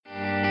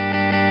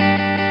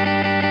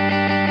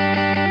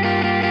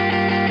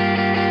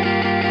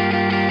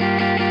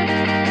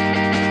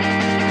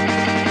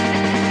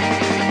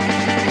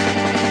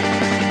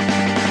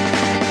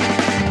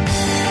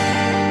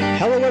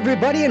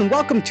everybody, and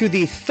welcome to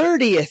the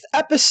 30th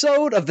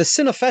episode of the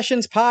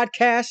Cinefessions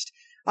podcast.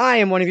 I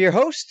am one of your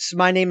hosts.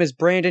 My name is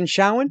Brandon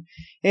Showen,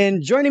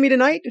 and joining me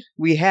tonight,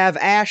 we have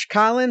Ash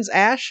Collins.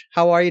 Ash,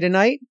 how are you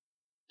tonight?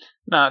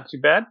 Not too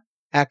bad.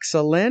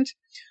 Excellent.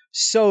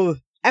 So,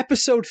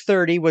 episode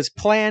 30 was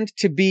planned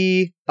to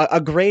be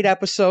a great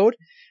episode,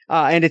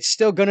 and it's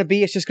still going to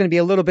be. It's just going to be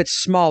a little bit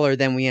smaller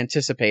than we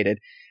anticipated.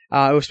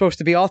 It was supposed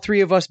to be all three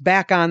of us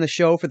back on the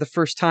show for the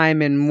first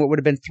time in what would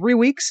have been 3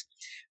 weeks.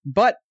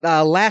 But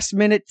last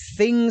minute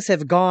things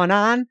have gone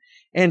on,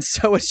 and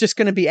so it's just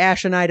going to be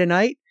Ash and I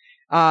tonight.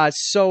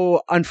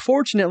 So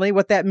unfortunately,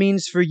 what that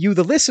means for you,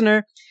 the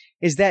listener,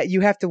 is that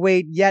you have to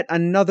wait yet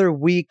another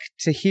week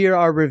to hear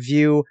our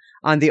review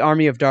on the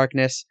Army of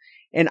Darkness.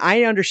 And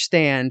I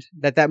understand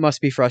that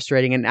must be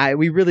frustrating, and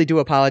we really do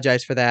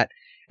apologize for that.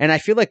 And I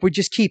feel like we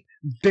just keep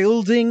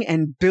building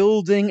and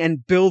building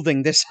and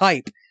building this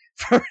hype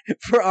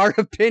for our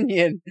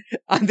opinion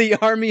on the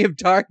Army of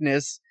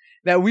Darkness,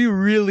 that we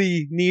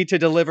really need to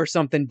deliver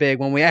something big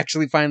when we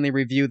actually finally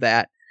review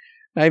that.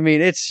 I mean,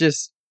 it's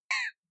just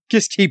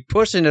keep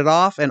pushing it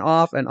off and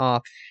off and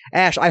off.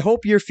 Ash, I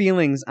hope your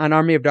feelings on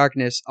Army of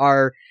Darkness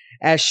are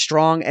as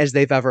strong as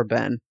they've ever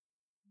been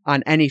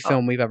on any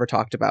film we've ever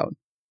talked about.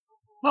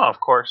 Oh, of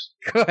course.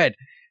 Good.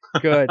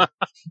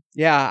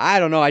 Yeah, I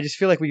don't know. I just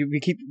feel like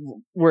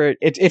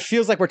it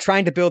feels like we're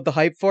trying to build the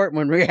hype for it,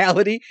 when in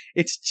reality,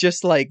 it's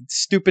just like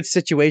stupid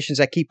situations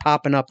that keep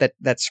popping up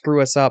that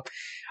screw us up.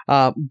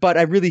 But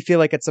I really feel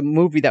like it's a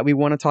movie that we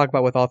want to talk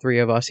about with all three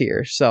of us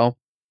here. So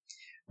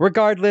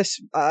regardless,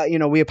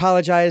 we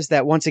apologize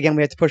that once again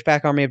we had to push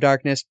back Army of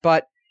Darkness,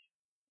 but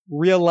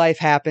real life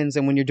happens.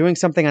 And when you're doing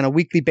something on a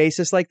weekly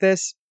basis like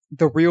this,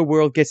 the real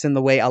world gets in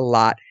the way a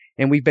lot.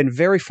 And we've been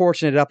very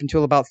fortunate up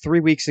until about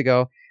 3 weeks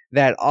ago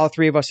that all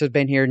three of us have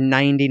been here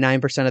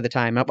 99% of the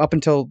time. Up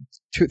until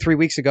 3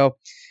 weeks ago,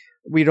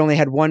 we'd only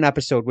had one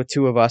episode with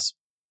two of us.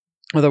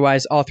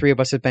 Otherwise, all three of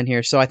us have been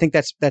here. So I think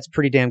that's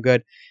pretty damn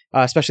good,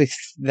 especially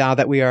now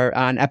that we are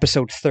on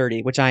episode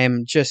 30, which I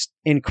am just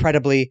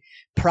incredibly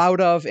proud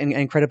of and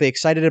incredibly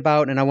excited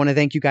about. And I want to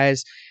thank you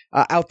guys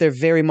out there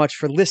very much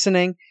for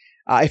listening.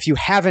 If you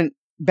haven't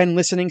been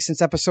listening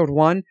since episode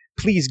 1,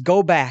 please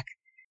go back,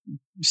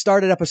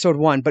 start at episode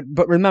 1. But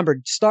remember,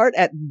 start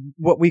at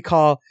what we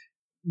call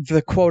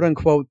the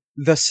quote-unquote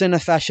the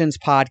Cinefessions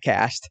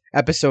podcast,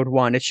 episode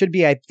 1. It should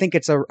be, I think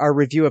it's our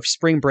review of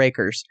Spring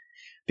Breakers,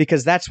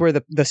 because that's where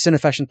the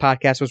Cinefession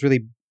podcast was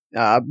really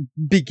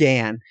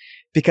began.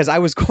 Because I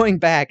was going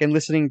back and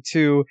listening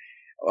to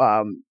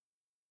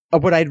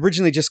what I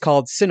originally just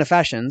called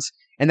Cinefessions,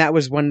 and that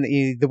was when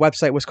the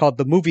website was called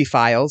The Movie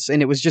Files,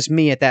 and it was just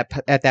me at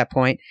that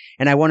point,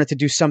 and I wanted to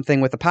do something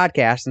with the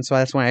podcast, and so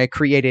that's when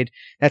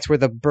that's where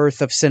the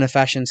birth of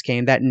Cinefessions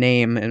came, that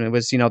name, and it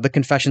was, The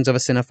Confessions of a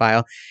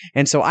Cinephile.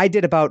 And so I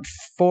did about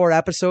 4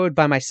 episodes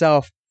by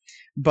myself,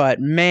 but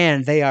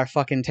man, they are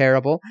fucking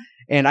terrible.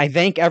 And I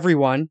thank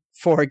everyone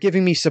for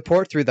giving me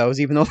support through those,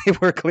 even though they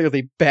were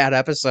clearly bad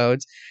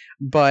episodes.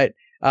 But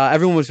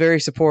everyone was very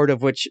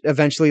supportive, which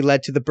eventually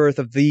led to the birth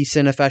of the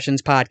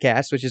Cinefessions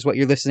podcast, which is what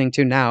you're listening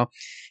to now.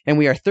 And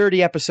we are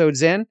 30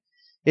 episodes in.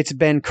 It's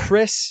been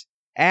Chris,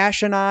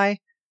 Ash, and I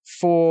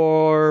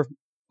for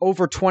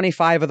over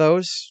 25 of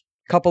those.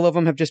 A couple of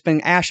them have just been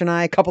Ash and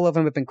I. A couple of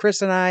them have been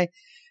Chris and I.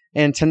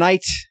 And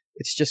tonight,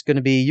 it's just going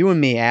to be you and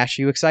me, Ash.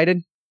 You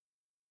excited?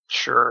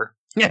 Sure.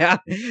 Yeah,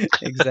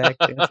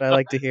 exactly. That's what I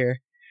like to hear.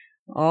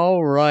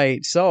 All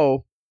right.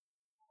 So,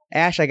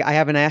 Ash, I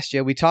haven't asked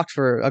you. We talked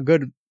for a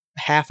good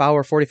half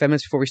hour, 45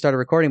 minutes before we started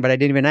recording, but I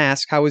didn't even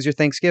ask. How was your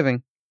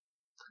Thanksgiving?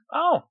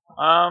 Oh,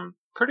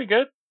 pretty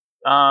good.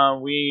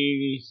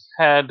 We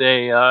had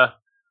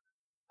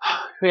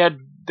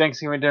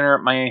Thanksgiving dinner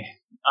at my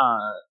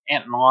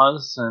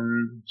aunt-in-law's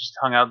and just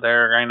hung out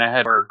there. I mean, I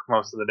had work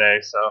most of the day,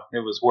 so it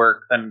was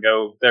work, then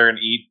go there and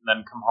eat, and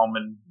then come home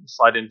and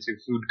slide into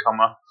food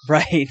coma.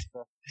 Right.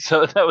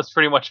 So that was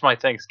pretty much my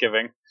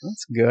Thanksgiving.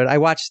 That's good. I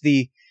watched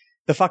the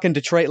fucking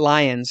Detroit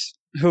Lions,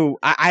 who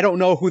I don't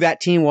know who that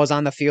team was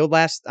on the field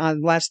last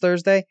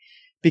Thursday,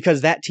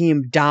 because that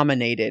team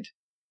dominated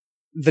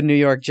the New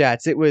York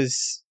Jets. It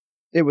was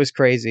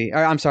crazy.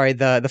 Or, I'm sorry,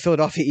 the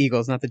Philadelphia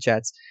Eagles, not the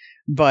Jets.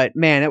 But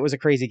man, it was a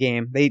crazy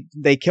game.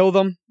 They killed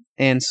them,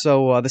 and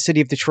so the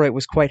city of Detroit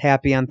was quite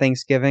happy on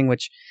Thanksgiving,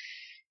 which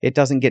it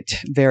doesn't get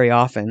very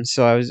often.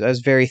 So I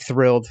was very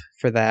thrilled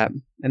for that.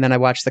 And then I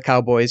watched the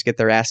Cowboys get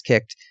their ass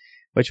kicked,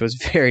 which was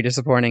very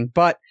disappointing.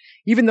 But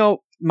even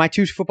though my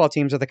two football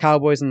teams are the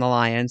Cowboys and the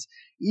Lions,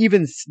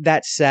 even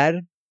that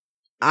said,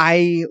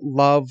 I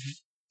love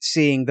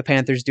seeing the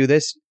Panthers do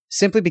this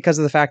simply because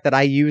of the fact that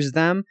I used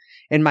them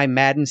in my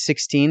Madden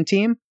 16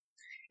 team,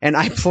 and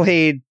I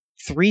played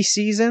 3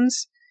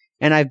 seasons,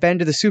 and I've been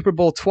to the Super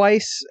Bowl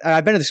twice.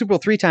 I've been to the Super Bowl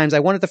 3 times. I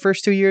won it the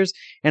first 2 years,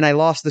 and I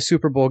lost the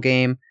Super Bowl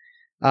game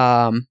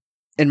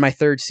in my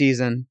 3rd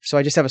season. So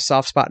I just have a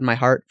soft spot in my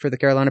heart for the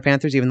Carolina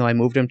Panthers, even though I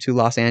moved them to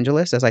Los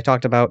Angeles, as I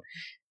talked about.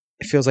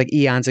 It feels like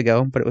eons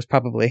ago, but it was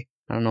probably,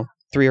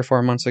 3 or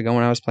 4 months ago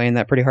when I was playing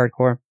that pretty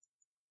hardcore.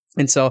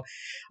 And so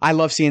I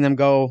love seeing them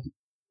go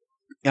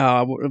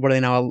what are they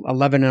now?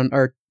 11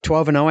 or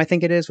 12-0, I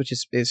think it is, which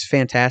is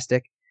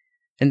fantastic.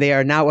 And they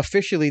are now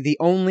officially the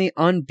only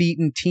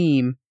unbeaten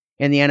team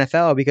in the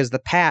NFL because the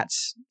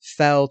Pats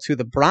fell to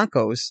the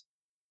Broncos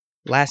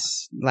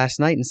last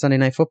night in Sunday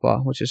Night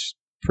Football, which is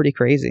pretty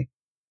crazy.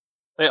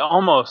 They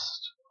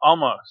almost.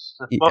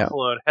 If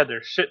Buffalo had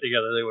their shit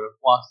together, they would have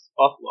lost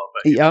Buffalo.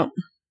 But yep,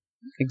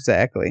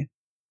 exactly.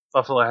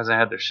 Buffalo hasn't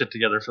had their shit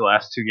together for the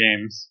last 2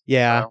 games.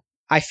 Yeah. So.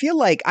 I feel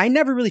like I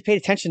never really paid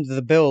attention to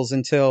the Bills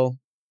until,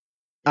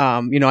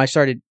 I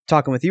started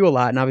talking with you a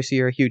lot, and obviously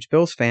you're a huge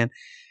Bills fan.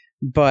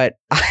 But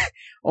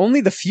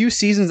only the few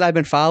seasons I've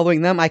been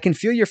following them, I can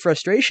feel your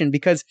frustration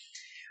because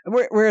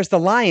whereas the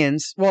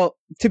Lions, well,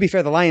 to be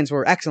fair, the Lions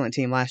were an excellent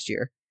team last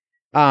year.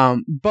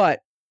 But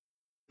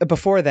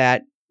before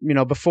that,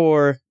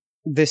 before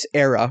this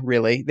era,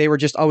 really, they were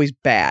just always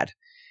bad.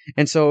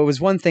 And so it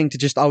was one thing to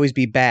just always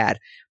be bad.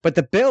 But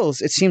the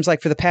Bills, it seems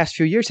like for the past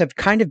few years, have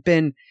kind of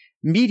been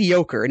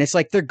mediocre. And it's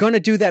like they're going to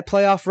do that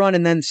playoff run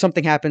and then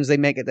something happens. They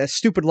make a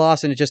stupid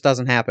loss and it just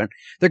doesn't happen.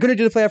 They're going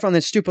to do the playoff run and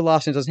then stupid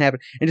loss and it doesn't happen.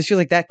 And it just feels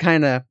like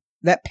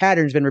that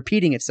pattern's been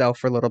repeating itself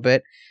for a little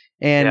bit.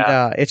 And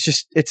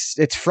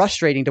it's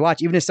frustrating to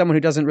watch, even as someone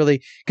who doesn't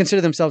really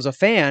consider themselves a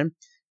fan.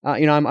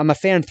 I'm a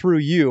fan through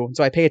you,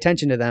 so I pay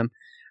attention to them.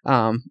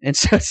 And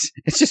so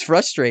it's just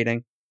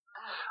frustrating.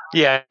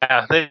 Yeah,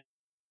 they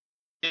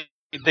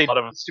a lot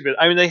of stupid.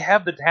 I mean, they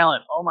have the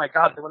talent. Oh my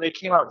god, when they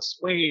came out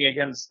swinging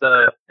against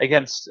the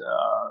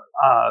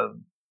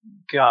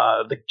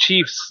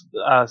Chiefs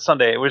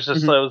Sunday, it was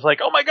just it was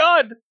like, oh my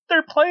god,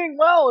 they're playing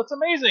well. It's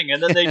amazing.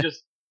 And then they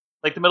just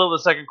like the middle of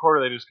the second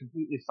quarter, they just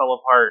completely fell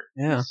apart.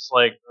 Yeah, it's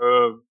like,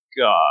 oh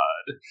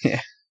god.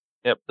 Yeah.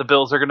 Yep, the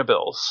Bills are gonna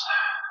Bills.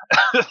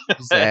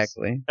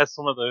 Exactly. That's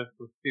some of the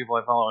people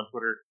I follow on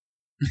Twitter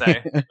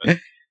say.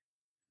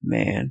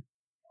 Man.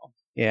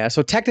 Yeah,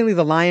 so technically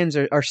the Lions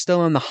are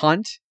still in the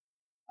hunt.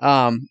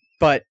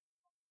 But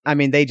I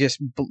mean,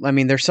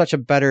 they're such a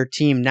better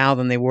team now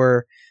than they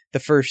were the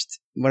first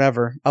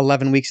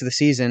 11 weeks of the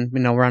season.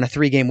 We're on a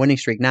 3-game winning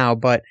streak now,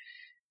 but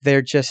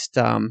they're just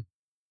I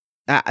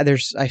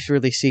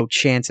really see no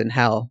chance in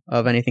hell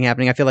of anything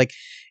happening. I feel like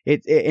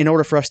in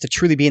order for us to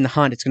truly be in the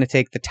hunt, it's going to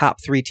take the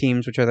top 3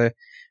 teams, which are the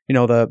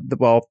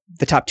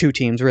top 2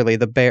 teams really,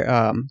 the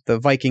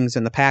Vikings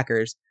and the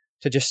Packers,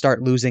 to just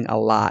start losing a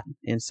lot.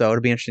 And so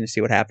it'll be interesting to see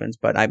what happens.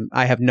 But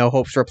I have no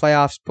hopes for a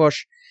playoffs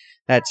push.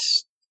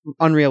 That's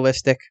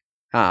unrealistic.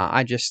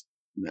 I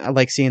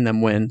like seeing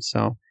them win.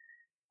 So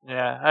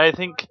yeah, I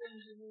think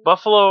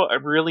Buffalo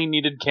really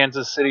needed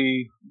Kansas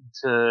City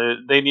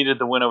they needed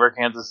the win over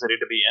Kansas City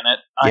to be in it.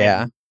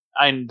 Yeah.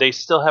 They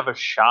still have a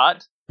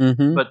shot,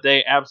 mm-hmm. but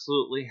they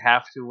absolutely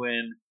have to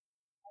win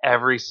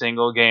every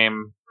single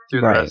game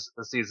through the rest of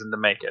the season to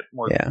make it,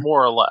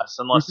 more or less,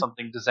 unless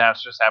something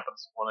disastrous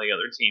happens to one of the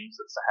other teams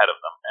that's ahead of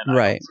them. And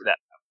I don't see that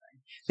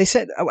happening. They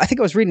said, I think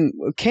I was reading,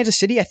 Kansas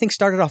City, I think,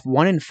 started off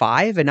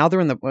 1-5, and now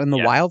they're in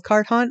the wild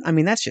card hunt. I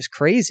mean, that's just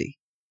crazy.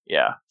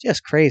 Yeah.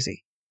 Just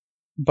crazy.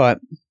 But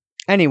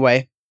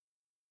anyway,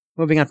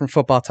 moving on from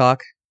football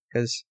talk,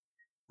 because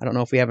I don't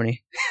know if we have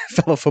any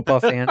fellow football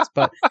fans,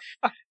 but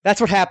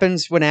that's what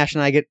happens when Ash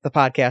and I get the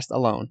podcast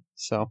alone.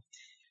 So,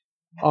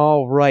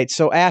 all right.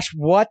 So, Ash,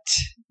 what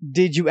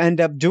did you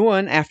end up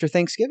doing after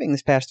Thanksgiving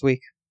this past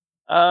week?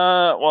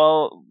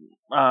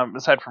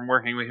 Aside from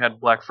working, we had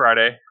Black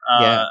Friday.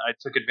 I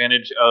took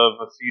advantage of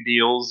a few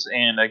deals,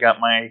 and I got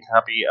my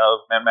copy of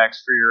Mad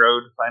Max Fury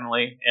Road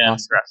finally, and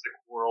Jurassic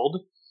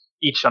World,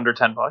 each under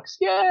 $10.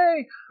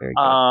 Yay! Very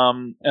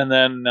good. And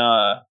then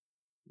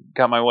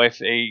got my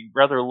wife a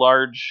rather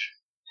large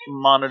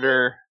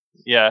monitor,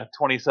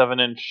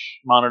 27-inch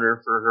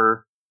monitor for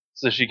her,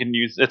 so she can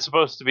use. It's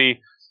supposed to be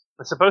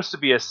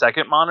a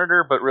second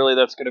monitor, but really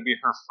that's going to be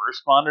her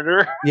first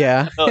monitor.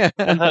 Yeah.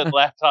 And the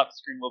laptop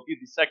screen will be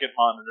the second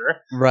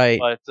monitor. Right.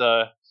 But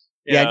you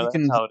that's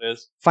can how it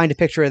is. Find a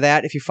picture of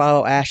that if you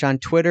follow Ash on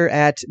Twitter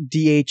at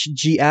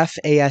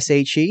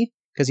DHGFASHE,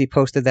 because he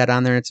posted that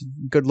on there. It's a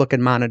good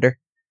looking monitor.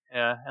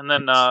 Yeah, and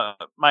then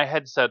my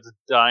headset's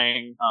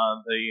dying.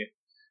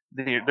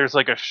 There's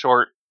like a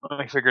short.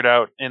 I figured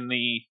out in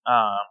the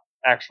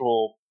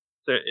actual.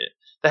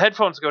 The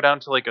headphones go down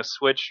to like a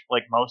switch,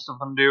 like most of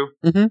them do,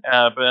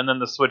 and then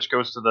the switch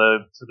goes to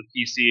the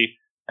PC,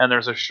 and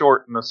there's a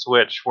short in the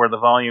switch where the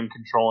volume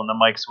control and the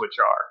mic switch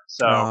are.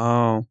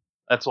 So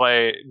that's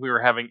why we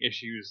were having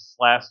issues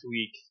last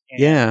week.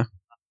 And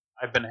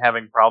I've been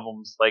having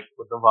problems like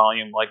with the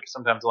volume. Like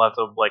sometimes I'll have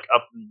to like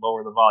up and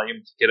lower the volume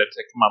to get it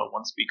to come out of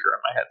one speaker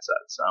on my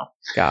headset. So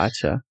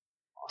gotcha.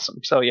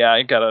 Awesome. So yeah,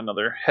 I got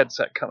another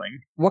headset coming.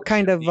 What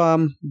kind of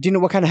do you know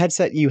what kind of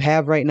headset you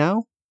have right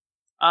now?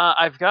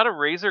 I've got a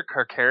Razer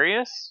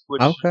Carcarius,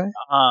 which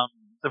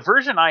the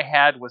version I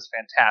had was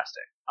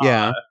fantastic.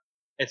 Yeah.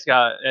 It's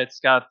got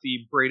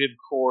the braided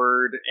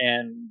cord,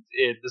 and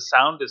the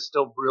sound is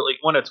still really,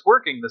 when it's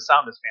working, the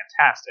sound is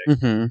fantastic,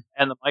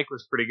 and the mic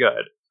was pretty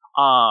good.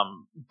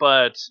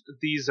 But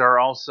these are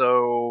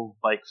also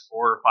like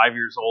 4 or 5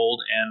 years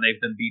old, and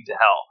they've been beat to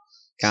hell.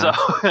 So,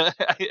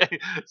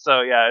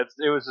 so yeah,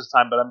 it was just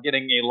time. But I'm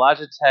getting a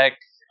Logitech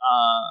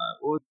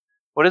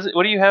what is it?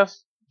 What do you have?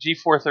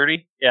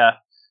 G430? Yeah.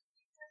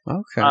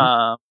 Okay.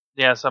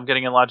 Yeah, so I'm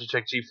getting a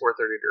Logitech G430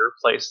 to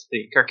replace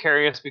the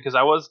Carcarius because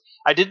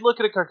I did look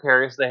at a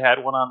Carcarius. They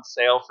had one on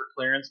sale for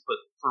clearance, but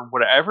for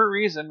whatever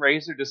reason,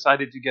 Razer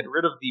decided to get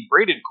rid of the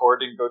braided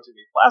cord and go to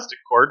the plastic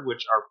cord,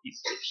 which are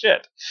pieces of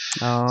shit.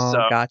 Oh,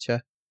 So,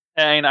 gotcha.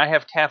 and I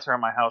have cats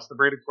around my house. The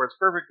braided cord's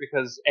perfect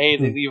because A,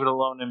 they leave it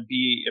alone, and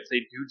B, if they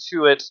do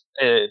chew it,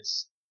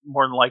 it's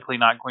more than likely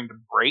not going to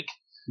break.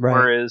 Right.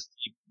 Whereas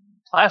the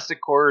plastic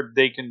cord,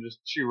 they can just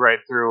chew right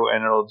through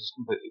and it'll just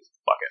completely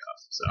fuck it up.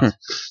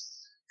 So.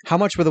 How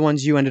much were the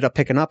ones you ended up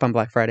picking up on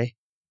Black Friday?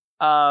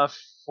 $40.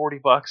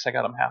 I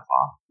got them half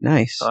off.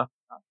 Nice. So,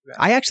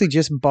 I actually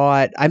just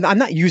bought. I'm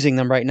not using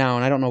them right now,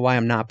 and I don't know why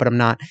I'm not, but I'm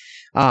not.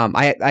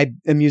 I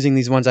am using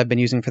these ones I've been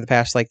using for the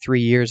past like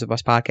 3 years of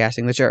us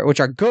podcasting, which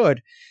are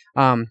good.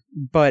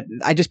 But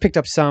I just picked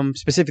up some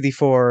specifically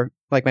for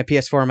like my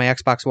PS4 and my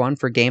Xbox One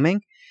for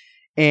gaming,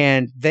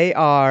 and they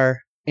are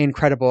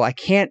incredible. I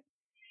can't.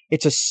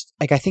 It's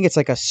I think it's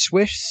like a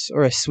Swiss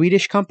or a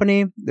Swedish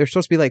company. They're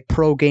supposed to be like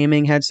pro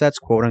gaming headsets,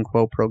 quote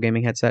unquote pro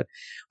gaming headset,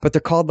 but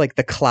they're called like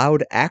the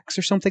Cloud X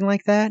or something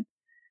like that.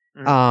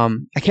 I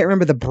can't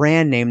remember the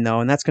brand name though,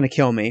 and that's going to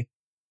kill me.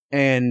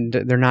 And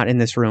they're not in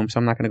this room, so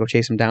I'm not going to go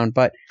chase them down.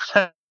 But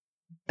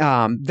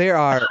they're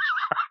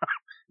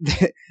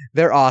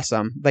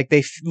awesome. Like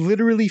they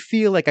literally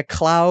feel like a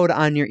cloud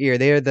on your ear.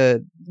 They are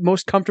the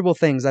most comfortable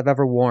things I've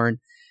ever worn.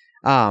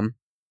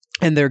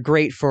 And they're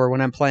great for when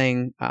I'm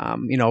playing,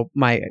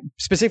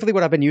 specifically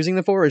what I've been using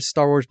them for is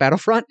Star Wars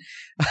Battlefront.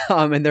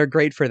 And they're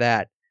great for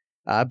that.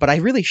 But I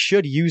really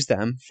should use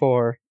them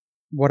for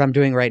what I'm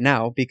doing right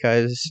now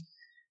because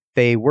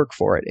they work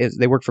for it.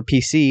 They work for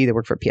PC, they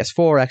work for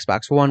PS4,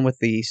 Xbox One with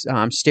the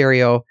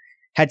stereo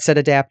headset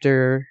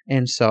adapter.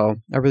 And so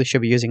I really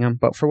should be using them.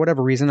 But for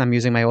whatever reason, I'm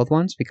using my old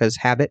ones because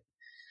habit.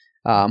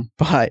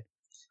 But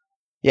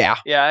yeah.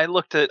 Yeah, I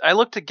looked at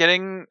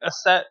getting a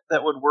set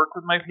that would work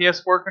with my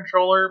PS4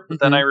 controller, but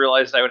then I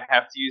realized I would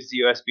have to use the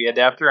USB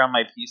adapter on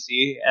my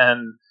PC,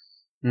 and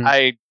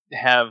I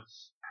have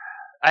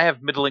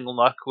middling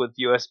luck with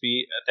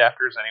USB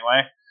adapters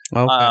anyway.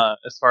 Okay.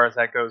 As far as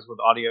that goes with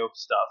audio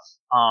stuff.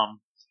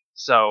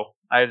 So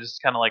I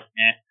just kind of like,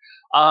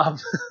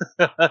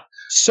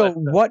 So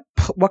what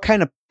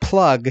kind of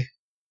plug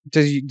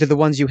do the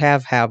ones you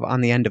have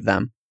on the end of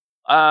them?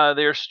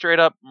 They're straight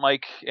up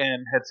mic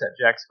and headset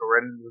jacks go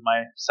right into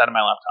my side of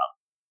my laptop.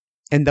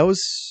 And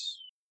those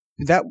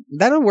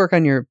that'll work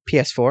on your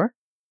PS4?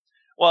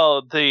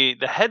 Well, the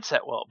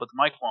headset will, but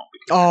the mic won't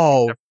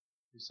because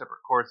two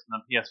separate cords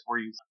and the PS4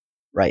 uses.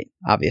 Right,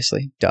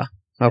 obviously. Duh.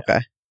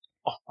 Okay.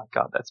 Oh my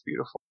god, that's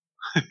beautiful.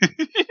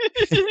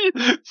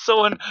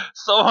 Someone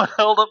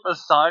held up a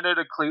sign at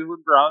a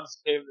Cleveland Browns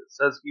game that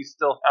says we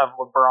still have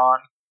LeBron.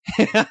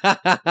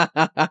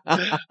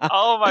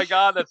 Oh my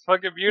god, that's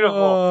fucking beautiful.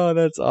 Oh,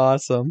 that's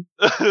awesome.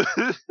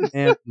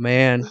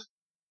 Man.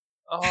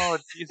 Oh,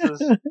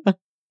 Jesus.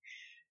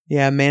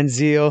 Yeah,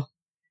 Manziel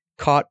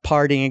caught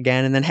partying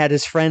again and then had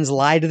his friends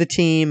lie to the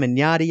team and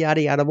yada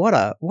yada yada.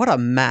 What a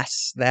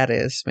mess that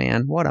is,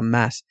 man. What a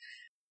mess.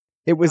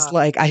 It was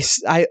like I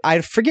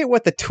forget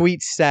what the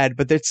tweet said,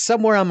 but there's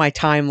somewhere on my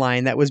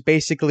timeline that was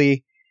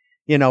basically,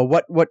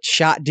 what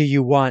shot do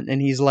you want?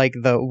 And he's like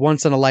the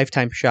once in a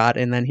lifetime shot,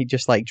 and then he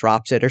just like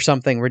drops it or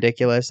something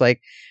ridiculous. Like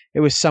it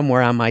was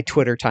somewhere on my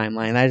Twitter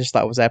timeline. I just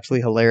thought it was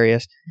absolutely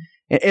hilarious.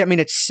 I mean,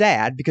 it's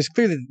sad because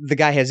clearly the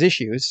guy has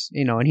issues,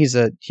 and he's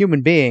a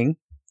human being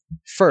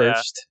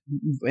first,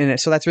 and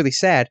so that's really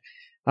sad.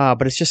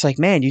 But it's just like,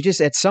 man, you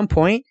just at some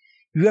point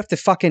you have to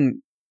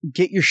fucking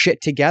get your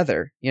shit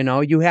together.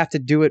 You have to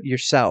do it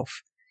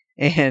yourself.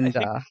 And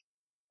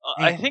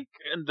I think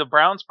the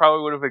Browns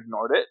probably would have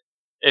ignored it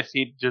if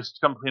he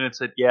just come clean and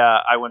said, "Yeah,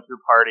 I went to a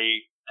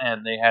party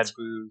and they had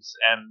booze,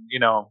 and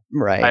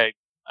right,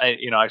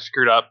 I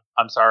screwed up.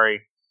 I'm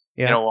sorry.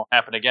 It won't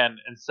happen again."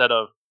 Instead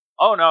of,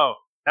 "Oh no,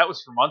 that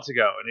was from months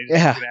ago," and he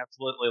just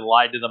absolutely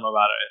lied to them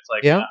about it. It's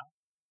like,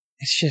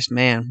 it's just,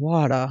 man,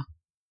 what a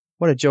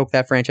joke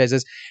that franchise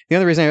is. The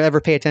only reason I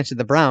ever pay attention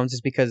to the Browns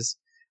is because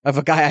of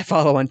a guy I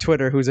follow on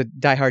Twitter who's a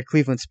diehard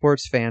Cleveland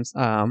sports fan,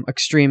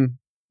 extreme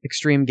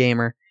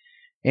gamer,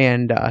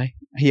 and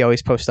he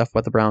always posts stuff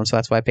about the Browns, so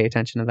that's why I pay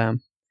attention to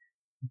them.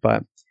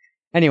 But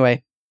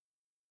anyway,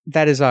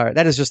 that is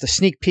just a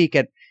sneak peek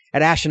at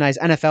Ash and I's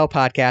NFL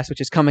podcast, which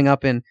is coming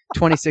up in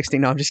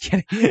 2016. No, I'm just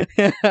kidding.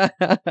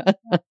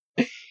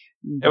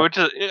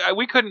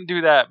 We couldn't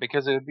do that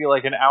because it would be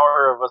like an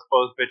hour of us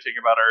both bitching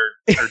about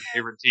our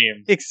favorite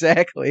teams.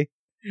 Exactly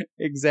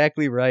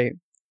right.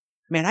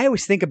 Man, I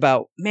always think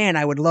about,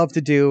 I would love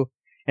to do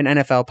an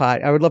NFL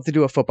pod. I would love to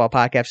do a football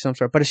podcast of some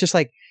sort, but it's just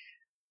like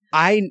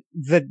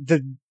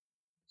the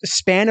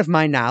span of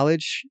my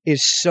knowledge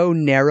is so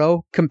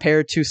narrow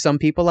compared to some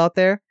people out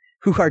there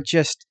who are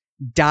just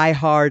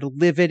diehard,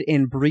 live it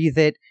and breathe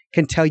it,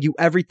 can tell you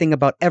everything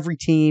about every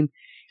team.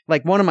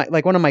 Like one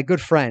of my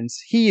good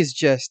friends, he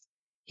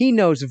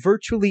knows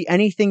virtually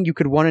anything you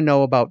could want to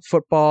know about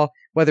football,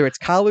 whether it's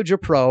college or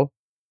pro.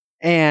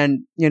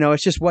 And,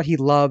 it's just what he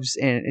loves.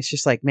 And it's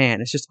just like,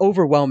 man, it's just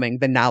overwhelming,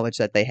 the knowledge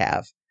that they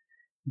have.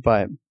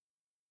 But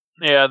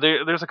yeah,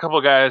 there's a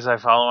couple guys I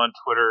follow on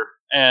Twitter,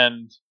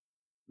 and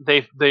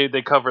they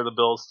cover the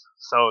Bills,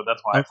 so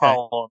that's why I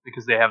follow them,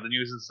 because they have the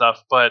news and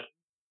stuff. But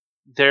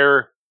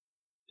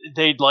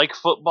they like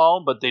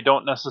football, but they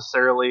don't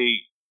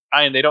necessarily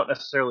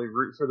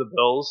root for the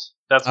Bills.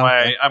 That's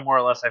why I more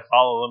or less I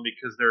follow them,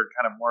 because they're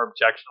kind of more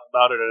objectionable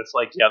about it. And it's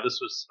like, yeah, this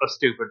was a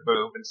stupid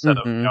move, instead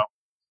of,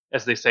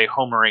 as they say,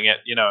 homering it.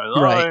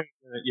 Right.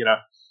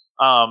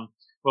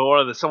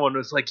 But someone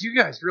was like, "You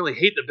guys really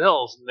hate the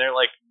Bills," and they're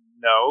like,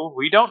 "No,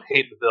 we don't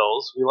hate the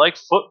Bills. We like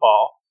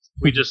football.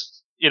 We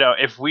just,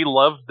 if we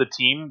loved the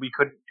team, we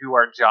couldn't do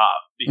our job,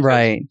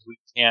 because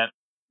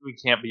we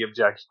can't be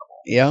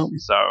objectionable." Yeah.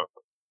 So,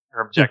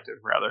 or objective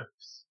rather.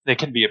 They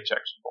can be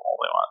objectionable all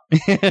they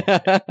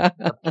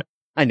want.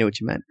 I know what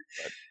you meant.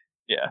 But,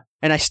 yeah.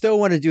 And I still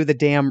want to do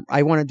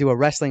I want to do a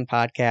wrestling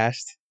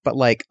podcast, but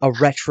like a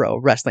retro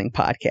wrestling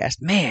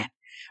podcast. Man,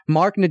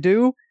 Mark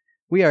Nadeau,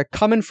 we are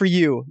coming for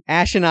you,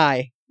 Ash and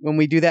I, when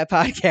we do that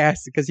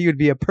podcast, because he would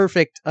be a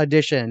perfect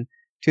addition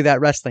to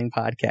that wrestling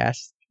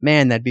podcast.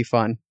 Man, that'd be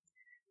fun.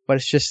 But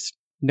it's just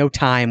no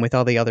time with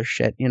all the other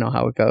shit. You know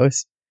how it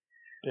goes.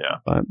 Yeah.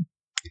 But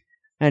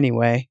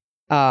anyway.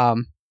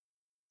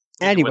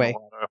 Anyway.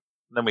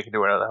 Then we can do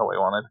whatever the hell we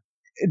wanted.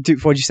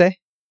 What'd you say?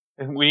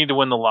 We need to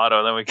win the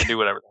lotto, then we can do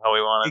whatever the hell we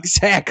wanted.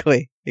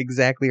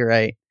 Exactly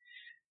right.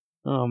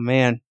 Oh,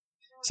 man.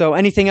 So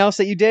anything else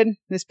that you did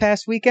this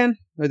past weekend?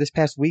 Or this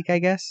past week, I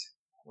guess?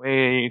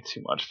 Way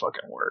too much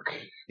fucking work.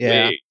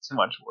 Yeah. Way too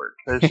much work.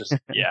 There's just,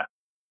 yeah.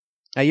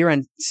 You're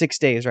on 6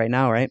 days right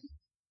now, right?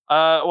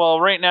 Well,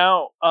 right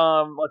now,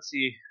 let's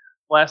see.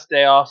 Last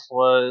day off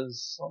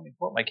was, let me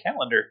pull up my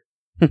calendar.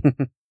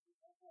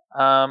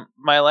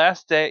 My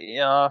last day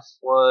off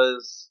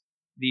was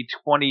the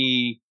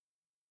 21st.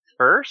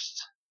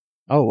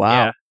 Oh,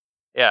 wow.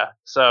 Yeah.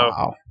 So,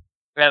 wow.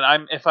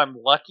 And if I'm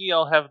lucky,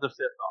 I'll have the 5th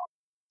off.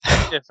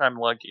 If I'm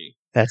lucky.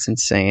 That's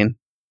insane.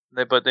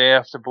 But they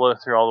have to blow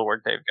through all the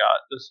work they've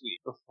got this week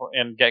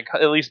and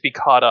at least be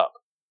caught up.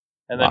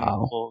 And then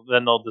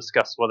then they'll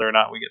discuss whether or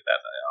not we get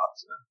that day off.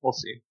 So we'll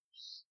see.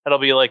 It'll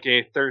be like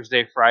a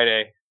Thursday,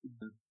 Friday.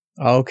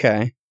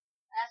 Okay.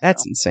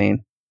 That's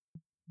insane.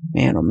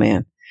 Man, oh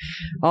man.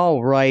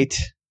 All right.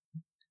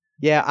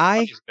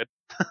 Yeah,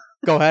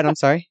 Go ahead, I'm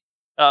sorry.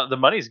 The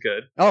money's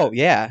good. Oh,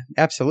 yeah,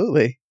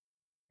 absolutely.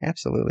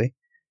 Absolutely.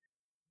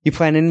 You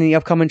planning any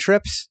upcoming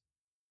trips?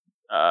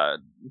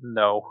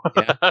 No.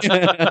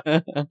 Yeah.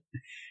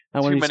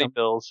 Too many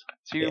bills.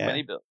 Too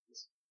many bills.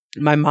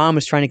 My mom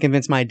was trying to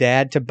convince my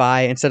dad to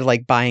buy, instead of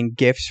like buying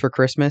gifts for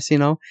Christmas,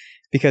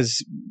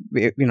 because,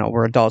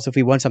 we're adults. If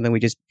we want something, we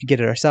just get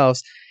it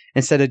ourselves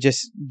instead of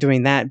just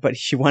doing that. But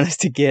she wanted us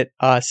to get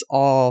us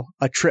all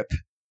a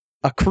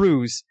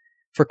cruise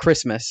for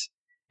Christmas.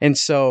 And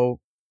so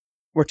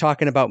we're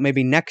talking about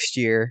maybe next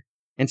year,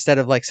 instead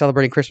of like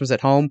celebrating Christmas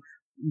at home,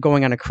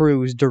 going on a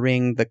cruise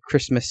during the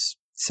Christmas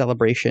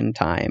celebration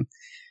time,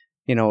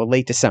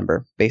 late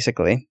December,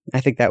 basically.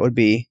 I think that would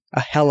be a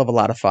hell of a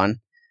lot of fun.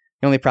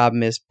 The only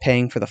problem is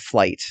paying for the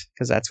flight,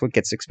 because that's what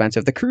gets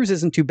expensive. The cruise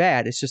isn't too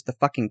bad. It's just the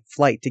fucking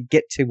flight to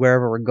get to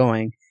wherever we're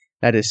going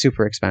that is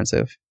super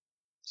expensive.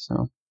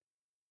 So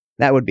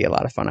that would be a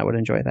lot of fun. I would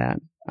enjoy that.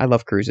 I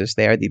love cruises.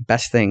 They are the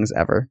best things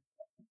ever.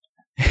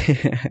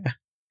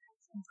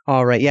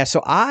 All right. Yeah.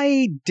 So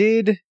I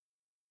did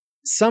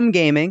some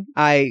gaming.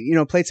 I,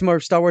 played some more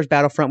Star Wars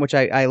Battlefront, which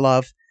I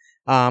love.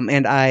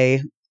 And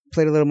I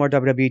played a little more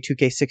WWE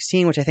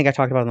 2K16, which I think I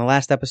talked about in the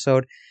last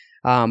episode.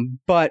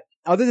 But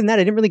other than that,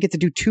 I didn't really get to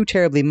do too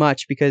terribly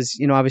much because,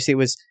 obviously it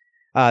was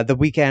the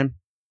weekend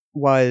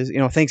was,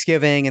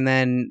 Thanksgiving, and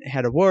then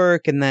had to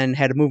work, and then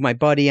had to move my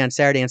buddy on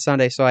Saturday and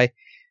Sunday. So I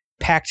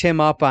packed him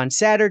up on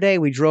Saturday.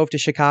 We drove to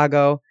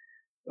Chicago.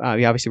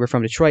 Obviously we're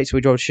from Detroit, so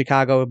we drove to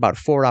Chicago, about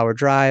a 4-hour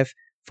drive,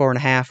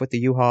 4.5 with the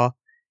U-Haul,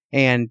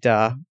 and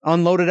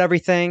unloaded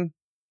everything,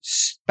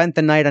 spent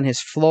the night on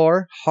his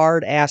floor,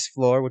 hard ass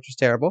floor, which was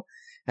terrible,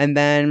 and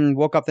then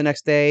woke up the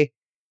next day,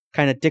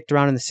 kind of dicked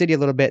around in the city a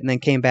little bit, and then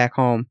came back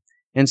home.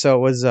 And so it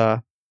was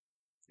a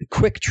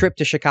quick trip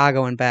to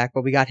Chicago and back,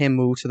 but we got him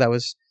moved, so that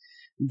was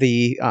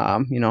the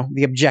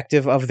the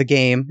objective of the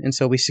game, and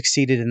so we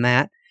succeeded in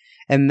that.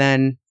 And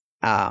then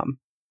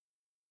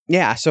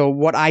so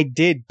what I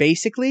did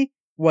basically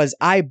was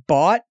I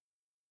bought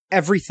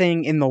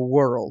everything in the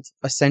world,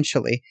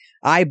 essentially.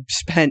 I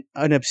spent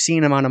an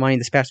obscene amount of money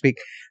this past week.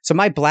 So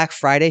my Black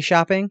Friday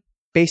shopping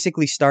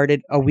basically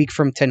started a week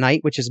from tonight,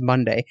 which is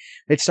Monday.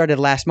 It started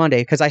last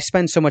Monday because I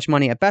spend so much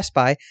money at Best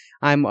Buy.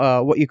 I'm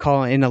what you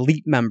call an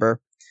elite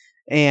member.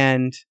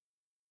 And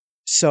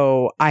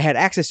so I had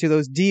access to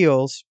those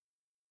deals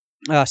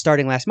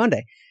starting last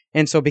Monday.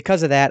 And so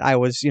because of that, I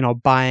was,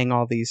 buying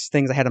all these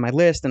things I had on my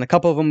list, and a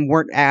couple of them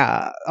weren't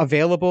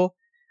available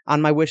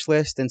on my wish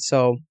list. And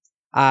so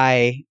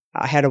I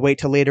had to wait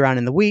till later on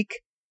in the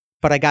week,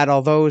 but I got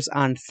all those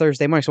on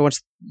Thursday morning. So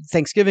once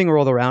Thanksgiving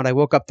rolled around, I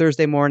woke up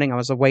Thursday morning. I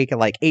was awake at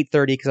like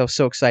 8:30 because I was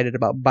so excited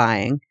about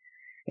buying.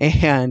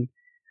 And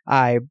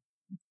I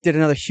did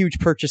another huge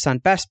purchase on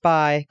Best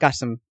Buy, got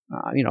some,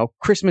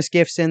 Christmas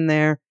gifts in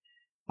there.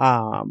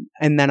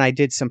 And then I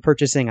did some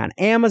purchasing on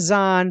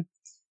Amazon.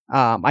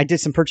 I did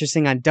some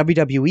purchasing on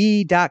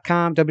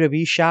WWE.com,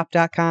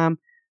 WWEshop.com.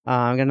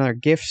 I got another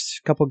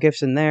couple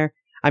gifts in there.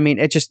 I mean,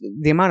 it just,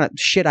 the amount of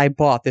shit I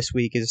bought this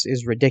week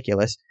is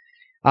ridiculous.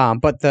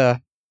 But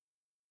the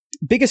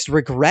biggest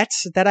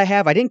regrets that I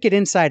have, I didn't get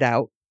Inside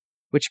Out,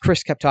 which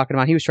Chris kept talking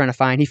about. He was trying to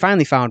find. He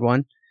finally found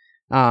one.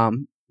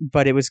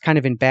 But it was kind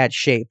of in bad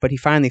shape. But he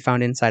finally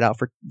found Inside Out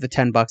for the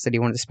 $10 that he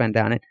wanted to spend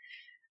on it.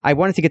 I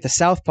wanted to get the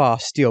Southpaw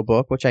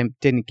Steelbook, which I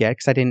didn't get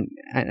because I didn't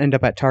end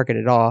up at Target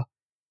at all.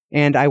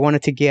 And I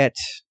wanted to get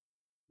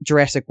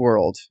Jurassic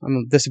World.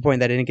 I'm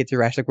disappointed that I didn't get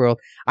Jurassic World.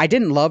 I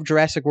didn't love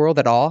Jurassic World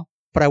at all,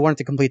 but I wanted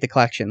to complete the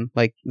collection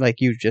like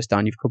you've just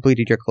done. You've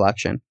completed your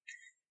collection.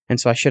 And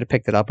so I should have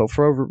picked it up. But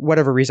for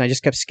whatever reason, I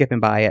just kept skipping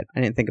by it.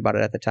 I didn't think about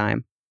it at the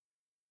time.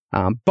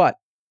 But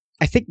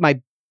I think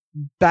the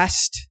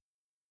best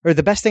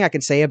thing I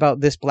can say about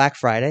this Black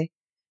Friday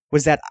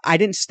was that I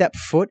didn't step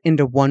foot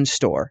into one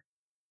store,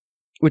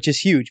 which is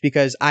huge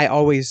because I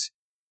always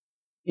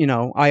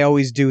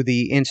do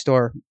the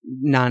in-store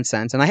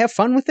nonsense and I have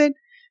fun with it.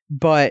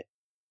 But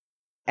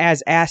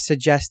as Ash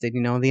suggested,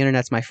 the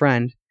internet's my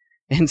friend.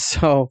 And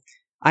so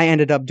I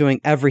ended up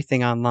doing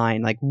everything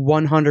online. Like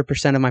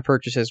 100% of my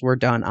purchases were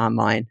done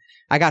online.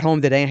 I got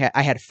home today and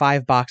I had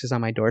 5 boxes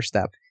on my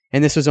doorstep.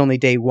 And this was only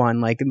day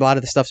one. Like a lot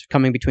of the stuff's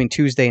coming between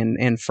Tuesday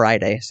and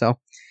Friday. So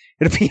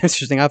it'll be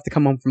interesting. I'll have to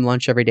come home from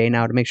lunch every day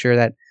now to make sure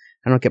that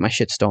I don't get my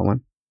shit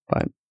stolen.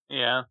 But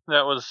yeah,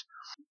 that was...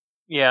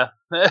 Yeah,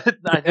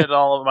 I did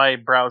all of my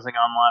browsing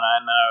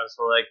online, and I was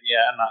like,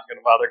 I'm not going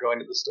to bother going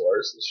to the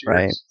stores this year.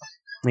 Right,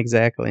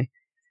 exactly.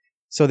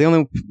 So the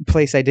only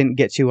place I didn't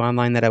get to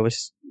online that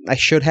I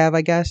should have,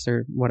 I guess,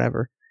 or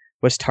whatever,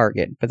 was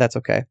Target, but that's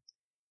okay.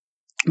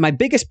 My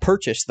biggest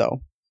purchase,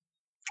 though,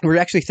 were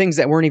actually things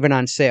that weren't even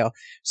on sale.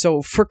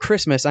 So for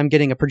Christmas, I'm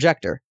getting a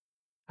projector.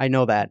 I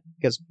know that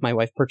because my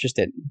wife purchased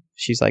it.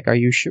 She's like, "Are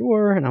you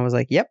sure?" And I was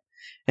like, "Yep."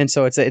 And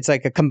so it's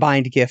like a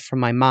combined gift from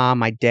my mom,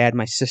 my dad,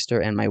 my sister,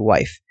 and my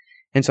wife.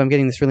 And so I'm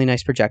getting this really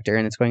nice projector,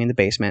 and it's going in the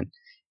basement.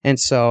 And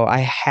so I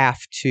have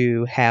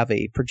to have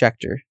a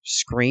projector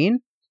screen,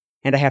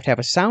 and I have to have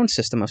a sound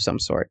system of some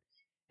sort.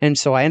 And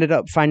so I ended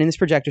up finding this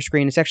projector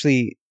screen. It's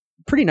actually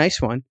a pretty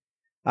nice one.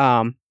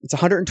 It's a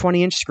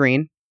 120-inch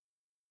screen,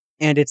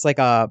 and it's like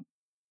a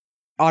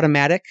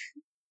automatic.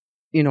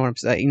 You know what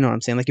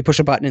I'm saying? Like you push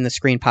a button, and the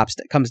screen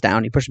comes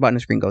down. You push a button, the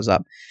screen goes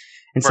up.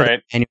 Instead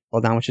of manual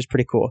pull down, which is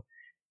pretty cool.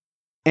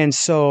 And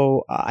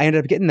so I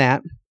ended up getting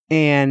that.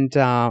 And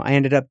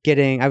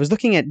I was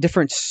looking at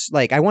different,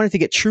 I wanted to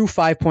get true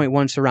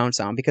 5.1 surround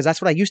sound because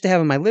that's what I used to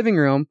have in my living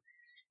room.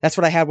 That's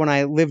what I had when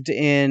I lived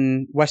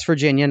in West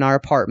Virginia in our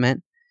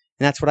apartment.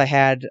 And that's what I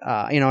had,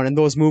 and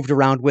those moved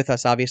around with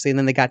us, obviously. And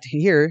then they got to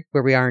here,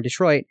 where we are in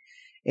Detroit.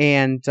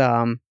 And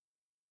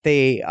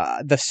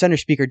the center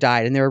speaker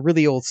died, and they were a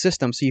really old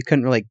system, so you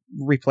couldn't really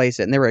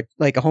replace it. And they were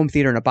like a home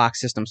theater in a box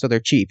system, so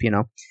they're cheap,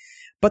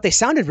 But they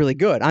sounded really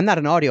good. I'm not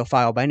an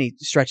audiophile by any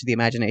stretch of the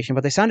imagination,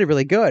 but they sounded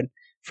really good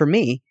for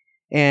me.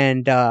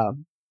 And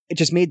it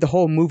just made the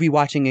whole movie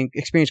watching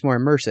experience more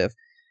immersive.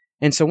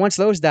 And so once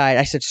those died,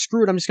 I said,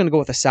 screw it, I'm just going to go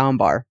with a sound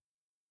bar.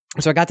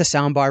 So I got the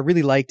sound bar,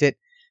 really liked it.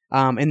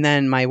 And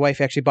then my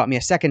wife actually bought me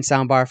a second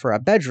sound bar for our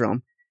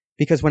bedroom,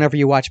 because whenever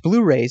you watch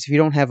Blu-rays, if you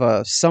don't have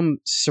some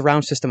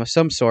surround system of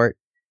some sort,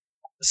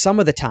 some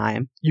of the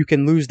time you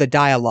can lose the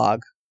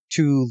dialogue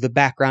to the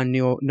background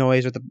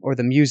noise or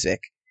the music,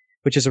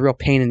 which is a real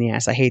pain in the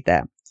ass. I hate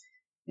that.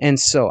 And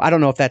so I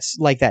don't know if that's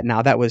like that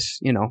now. That was,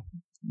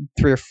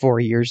 3 or 4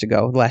 years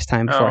ago, the last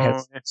time before I had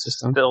a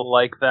system. Still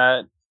like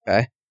that.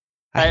 Okay.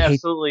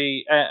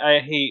 I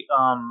hate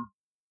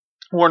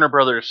Warner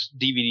Brothers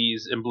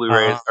DVDs and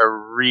Blu-rays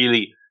are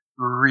really,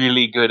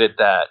 really good at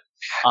that.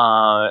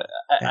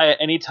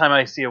 Anytime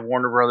I see a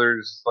Warner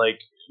Brothers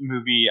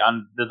movie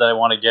that I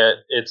want to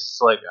get, it's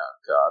like, oh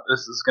god,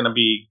 this is gonna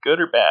be good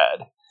or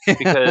bad,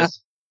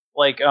 because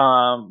what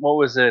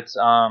was it?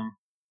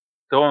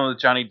 The one with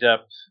Johnny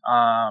Depp,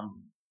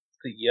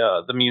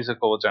 the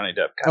musical with Johnny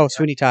Depp. God,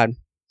 Sweeney Todd.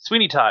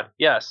 Sweeney Todd,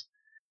 yes.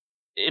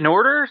 In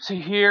order to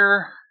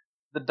hear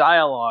the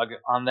dialogue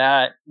on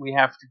that, we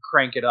have to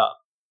crank it up.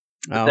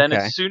 But then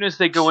as soon as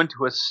they go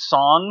into a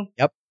song,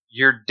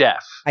 you're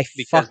deaf. I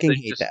fucking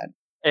hate that.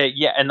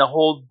 Yeah, and the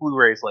whole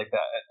Blu-ray's like that.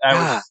 I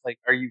was just like,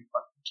 are you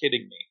fucking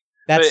kidding me?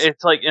 But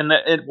it's like, and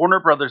Warner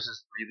Brothers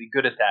is really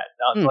good at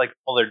that. Like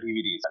all their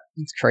DVDs.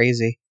 It's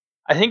crazy.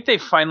 I think they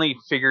finally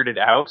figured it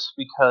out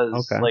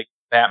because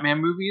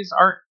Batman movies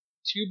aren't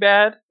too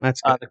bad.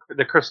 That's good.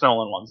 The Chris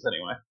Nolan ones,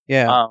 anyway.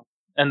 Yeah.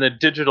 And the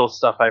digital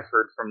stuff I've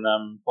heard from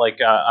them,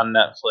 on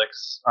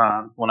Netflix,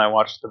 when I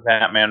watched the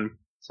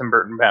Tim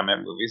Burton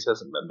Batman movies,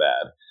 hasn't been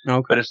bad.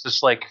 Okay. But it's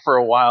just for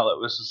a while, it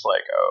was just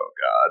like, oh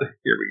god,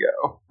 here we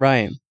go.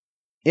 Right.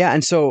 Yeah,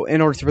 and so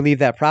in order to relieve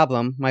that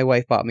problem, my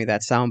wife bought me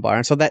that soundbar,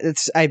 and so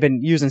I've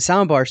been using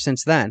soundbars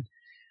since then.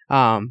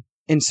 And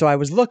so I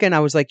was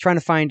trying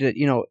to find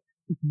a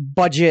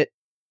budget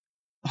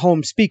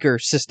home speaker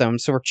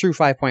systems, so True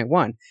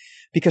 5.1,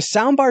 because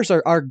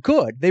soundbars are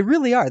good. They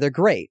really are. They're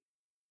great,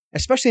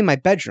 especially in my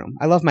bedroom.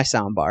 I love my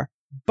soundbar.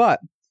 But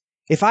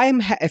if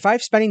I'm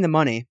spending the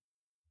money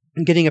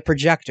and getting a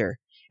projector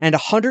and a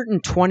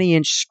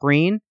 120-inch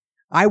screen,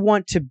 I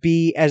want to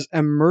be as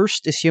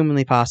immersed as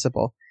humanly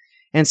possible.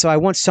 And so I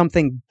want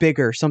something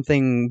bigger,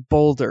 something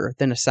bolder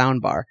than a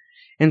soundbar.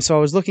 And so I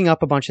was looking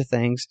up a bunch of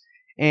things,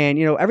 and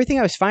everything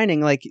I was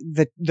finding, like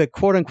the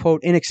quote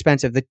unquote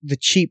inexpensive, the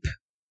cheap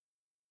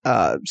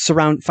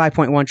surround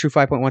 5.1 True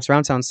 5.1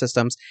 surround sound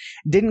systems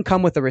didn't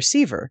come with a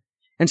receiver.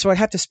 And so I'd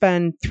have to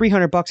spend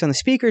 $300 on the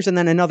speakers and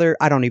then another,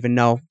 I don't even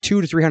know,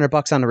 $200 to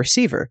 $300 on the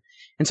receiver.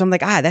 And so I'm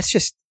like, that's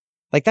just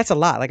like, that's a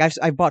lot. Like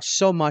I've bought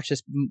so much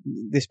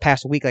this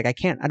past week. Like I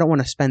don't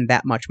want to spend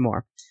that much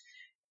more.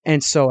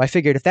 And so I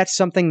figured if that's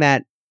something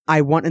that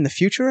I want in the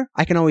future,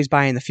 I can always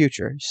buy in the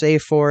future,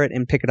 save for it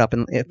and pick it up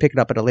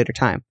at a later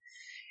time.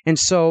 And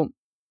so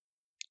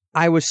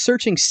I was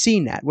searching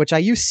CNET, which I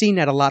use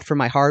CNET a lot for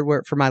my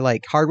hardware,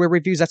 hardware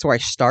reviews. That's where I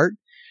start.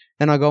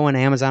 Then I'll go on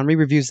Amazon, read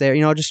reviews there.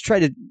 I'll just try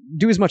to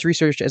do as much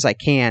research as I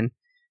can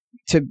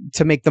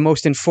to make the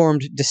most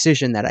informed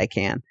decision that I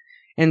can.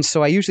 And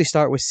so I usually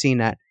start with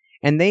CNET.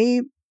 And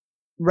they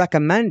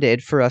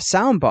recommended for a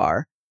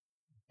soundbar,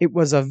 it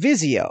was a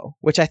Vizio,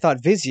 which I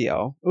thought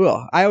Vizio,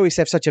 I always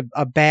have such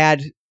a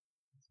bad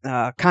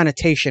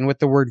connotation with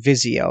the word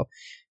Vizio,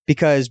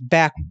 because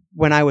back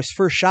when I was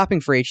first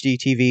shopping for HD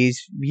TVs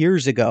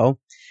years ago,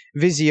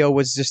 Vizio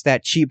was just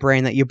that cheap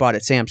brand that you bought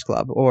at Sam's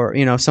Club or,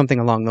 something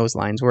along those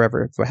lines,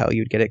 wherever the hell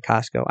you'd get it,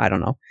 Costco. I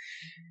don't know.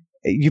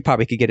 You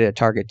probably could get it at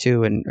Target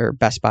too, or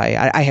Best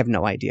Buy. I have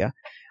no idea.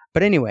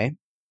 But anyway,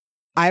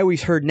 I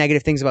always heard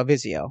negative things about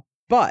Vizio.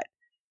 But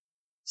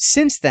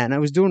since then, I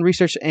was doing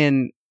research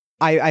and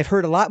I've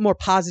heard a lot more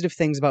positive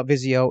things about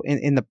Vizio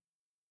in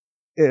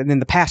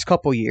the past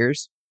couple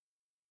years.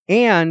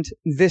 And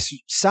this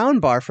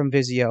soundbar from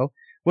Vizio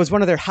was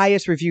one of their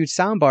highest reviewed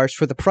soundbars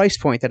for the price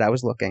point that I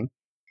was looking.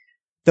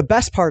 The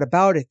best part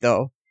about it,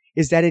 though,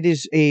 is that it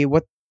is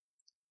what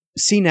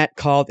CNET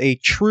called a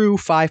true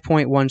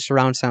 5.1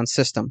 surround sound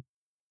system.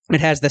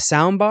 It has the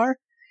soundbar,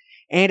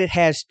 and it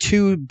has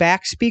 2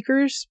 back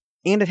speakers,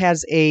 and it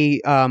has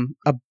a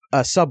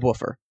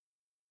subwoofer.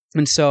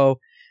 And so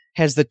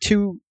has the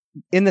 2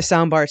 in the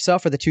soundbar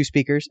itself are the 2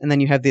 speakers, and then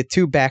you have the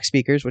 2 back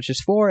speakers, which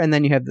is 4, and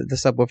then you have the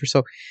subwoofer.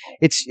 So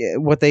it's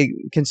what they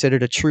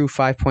considered a true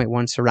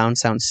 5.1 surround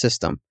sound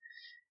system.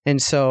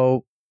 And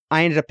so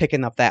I ended up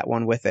picking up that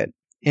one with it.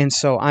 And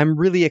so I'm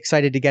really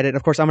excited to get it.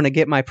 Of course, I'm going to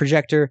get my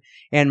projector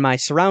and my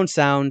surround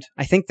sound.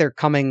 I think they're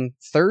coming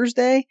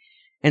Thursday,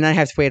 and I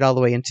have to wait all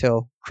the way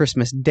until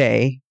Christmas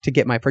Day to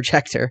get my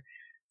projector.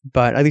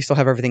 But at least I'll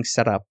have everything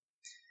set up.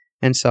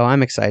 And so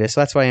I'm excited.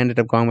 So that's what I ended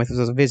up going with. It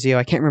was a Vizio.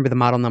 I can't remember the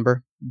model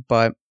number,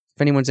 but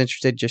if anyone's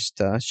interested,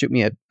 just shoot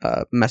me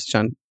a message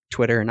on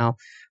Twitter, and I'll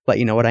let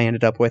you know what I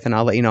ended up with, and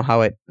I'll let you know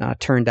how it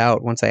turned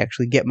out once I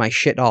actually get my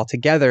shit all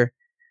together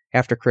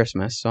after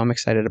Christmas. So I'm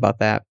excited about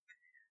that.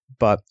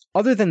 But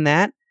other than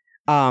that,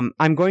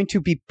 I'm going to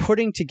be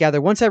putting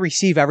together, once I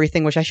receive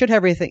everything, which I should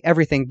have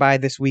everything by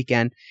this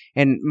weekend.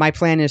 And my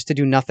plan is to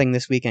do nothing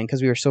this weekend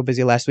because we were so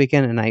busy last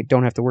weekend and I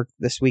don't have to work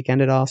this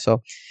weekend at all.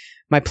 So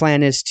my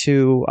plan is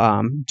to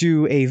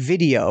do a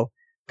video,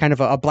 kind of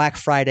a Black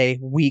Friday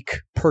week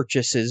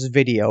purchases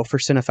video for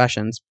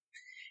Cinefessions.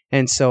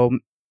 And so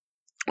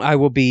I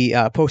will be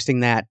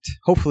posting that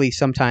hopefully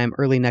sometime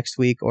early next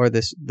week or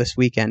this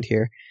weekend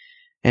here.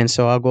 And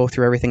so I'll go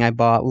through everything I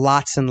bought.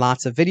 Lots and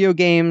lots of video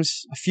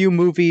games, a few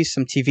movies,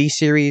 some TV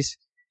series.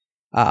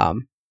 I'll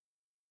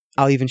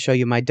even show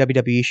you my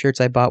WWE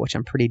shirts I bought, which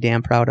I'm pretty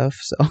damn proud of.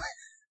 So,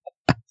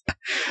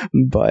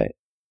 but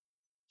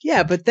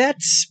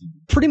that's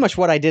pretty much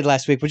what I did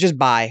last week, was just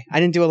buy. I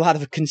didn't do a lot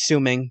of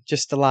consuming,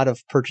 just a lot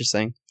of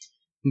purchasing.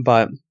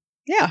 But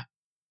yeah.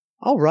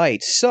 All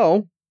right.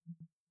 So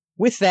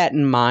with that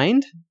in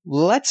mind,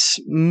 let's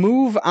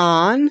move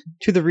on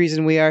to the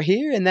reason we are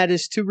here, and that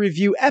is to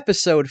review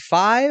episode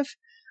 5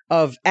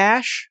 of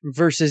Ash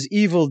vs.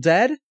 Evil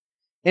Dead,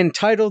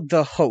 entitled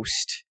The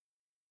Host.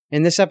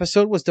 And this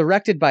episode was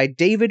directed by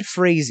David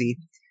Frazee.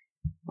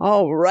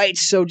 All right,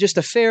 so just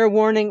a fair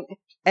warning,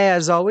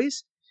 as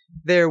always,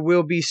 there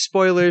will be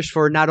spoilers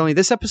for not only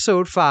this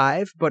episode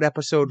 5, but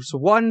episodes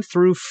 1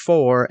 through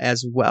 4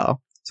 as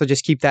well. So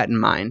just keep that in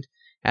mind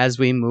as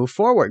we move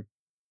forward.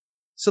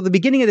 So the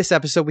beginning of this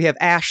episode, we have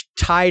Ash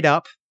tied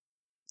up.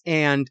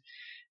 And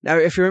now,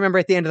 if you remember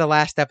at the end of the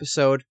last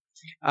episode,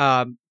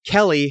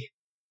 Kelly,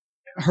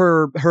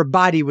 her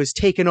body was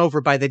taken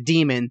over by the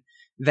demon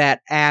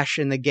that Ash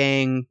and the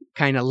gang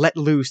kind of let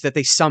loose, that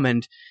they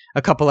summoned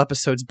a couple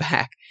episodes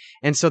back.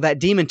 And so that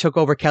demon took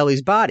over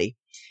Kelly's body.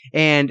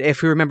 And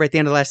if you remember at the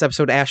end of the last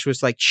episode, Ash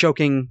was like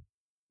choking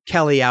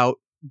Kelly out,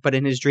 but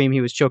in his dream,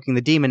 he was choking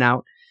the demon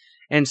out.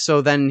 And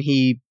so then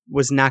he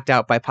was knocked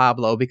out by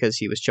Pablo because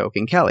he was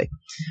choking Kelly.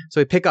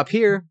 So we pick up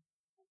here,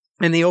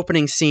 and the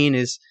opening scene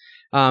is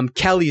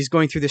Kelly's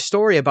going through the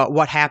story about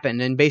what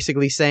happened and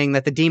basically saying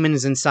that the demon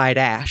is inside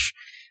Ash.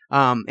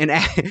 And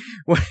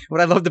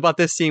what I loved about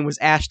this scene was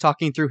Ash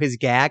talking through his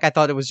gag. I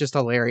thought it was just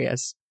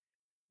hilarious.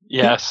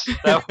 Yes,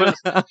 that was.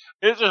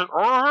 It's just.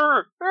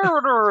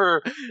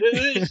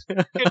 It's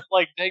could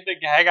like take the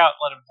gag out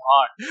and let him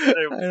talk.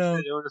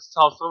 It would have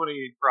solved so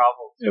many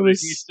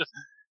problems. He's just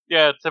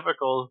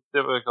typical.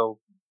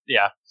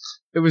 Yeah,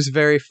 it was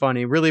very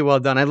funny, really well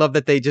done. I love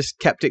that they just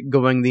kept it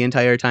going the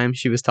entire time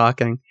she was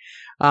talking.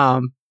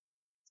 But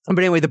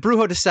anyway, the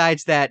Brujo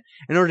decides that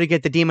in order to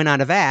get the demon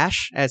out of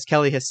Ash, as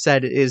Kelly has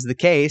said is the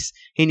case,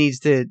 he needs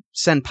to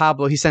send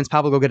Pablo. He sends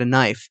Pablo to go get a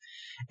knife.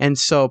 And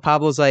so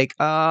Pablo's like,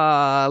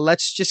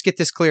 let's just get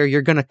this clear.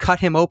 You're going to cut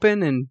him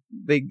open. And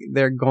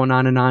they're going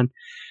on and on.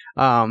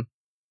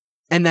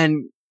 And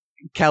then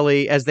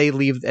Kelly, as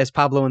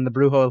Pablo and the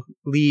Brujo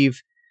leave,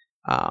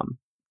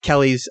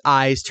 Kelly's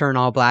eyes turn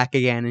all black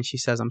again. And she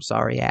says, I'm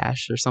sorry,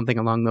 Ash, or something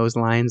along those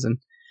lines. And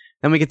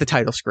then we get the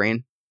title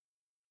screen.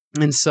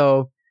 And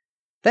so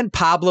then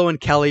Pablo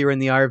and Kelly are in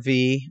the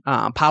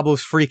RV.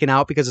 Pablo's freaking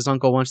out because his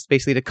uncle wants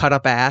basically to cut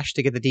up Ash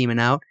to get the demon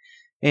out.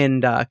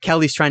 And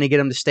Kelly's trying to get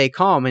him to stay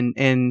calm.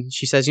 And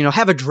she says,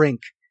 have a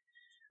drink.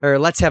 Or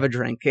let's have a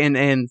drink.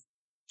 And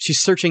she's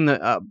searching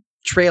the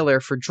trailer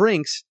for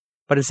drinks,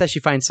 but instead she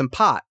finds some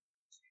pot.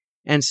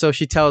 And so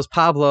she tells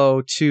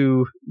Pablo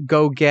to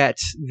go get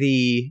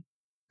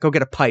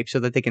a pipe so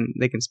that they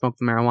can smoke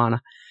the marijuana.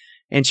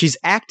 And she's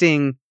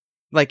acting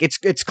like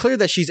it's clear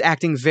that she's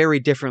acting very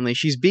differently.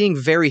 She's being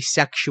very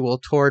sexual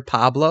toward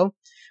Pablo,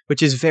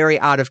 which is very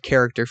out of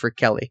character for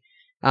Kelly.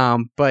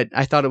 But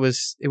I thought it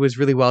was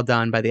really well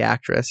done by the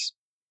actress.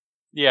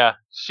 Yeah,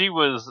 she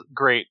was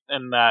great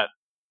in that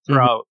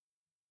throughout.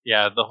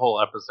 Mm-hmm. The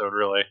whole episode,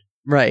 really.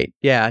 Right.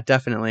 Yeah,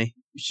 definitely.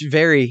 She's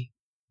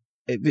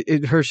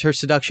her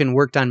seduction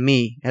worked on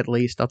me, at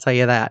least. I'll tell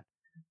you that.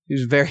 It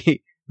was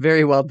very,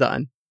 very well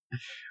done.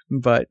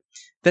 But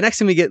the next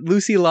time we get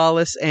Lucy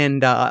Lawless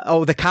and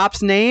the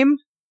cop's name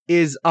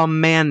is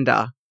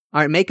Amanda.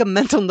 All right, make a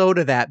mental note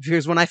of that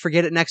because when I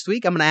forget it next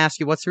week, I'm going to ask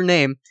you what's her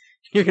name.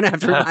 You're going to have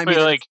to remind me.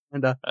 Like,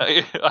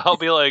 I'll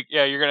be like,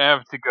 yeah, you're going to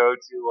have to go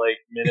to like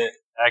minute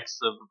X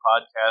of the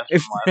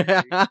podcast from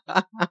last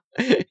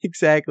week.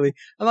 Exactly.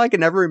 I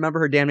can never remember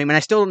her damn name, and I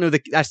still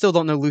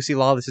don't know Lucy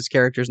Lawless's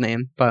character's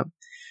name. But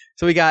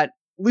so we got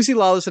Lucy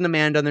Lawless and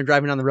Amanda, and they're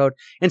driving down the road,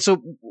 and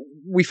so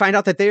we find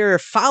out that they're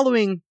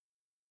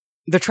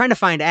trying to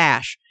find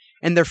Ash,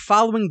 and they're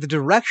following the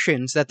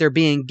directions that they're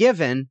being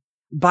given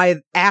by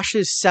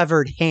Ash's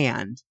severed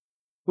hand,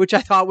 which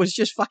I thought was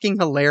just fucking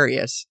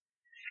hilarious.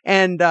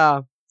 And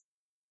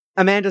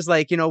Amanda's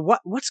like,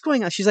 what's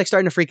going on? She's like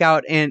starting to freak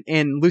out, and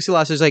Lucy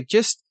Lawless is like,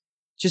 just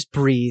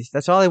breathe.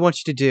 That's all I want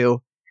you to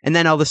do. And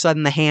then all of a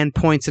sudden the hand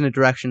points in a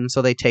direction,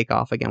 so they take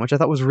off again, which I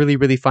thought was really,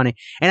 really funny.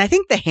 And I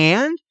think the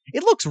hand,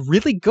 it looks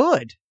really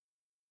good.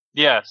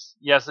 Yes,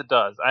 it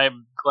does.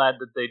 I'm glad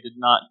that they did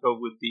not go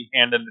with the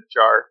hand in the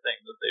jar thing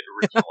that they'd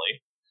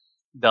originally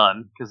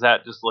done, because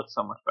that just looks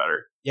so much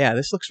better. Yeah,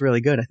 this looks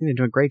really good. I think they're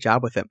doing a great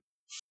job with it.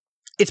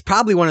 It's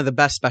probably one of the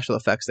best special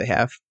effects they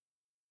have.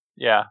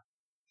 Yeah.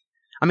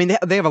 I mean,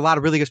 they have a lot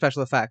of really good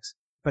special effects,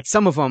 but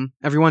some of them,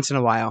 every once in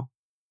a while,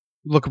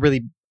 look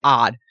really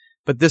odd.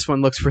 But this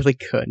one looks really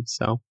good.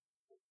 So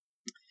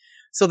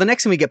the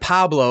next time we get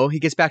Pablo, he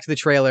gets back to the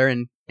trailer,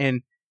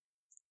 and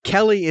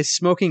Kelly is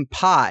smoking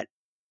pot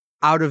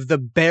out of the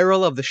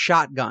barrel of the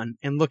shotgun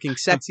and looking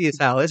sexy as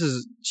hell.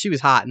 She was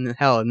hot in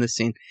hell in this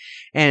scene.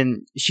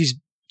 And she's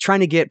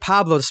trying to get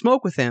Pablo to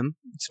smoke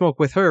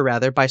with her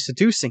rather, by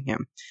seducing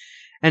him.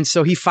 And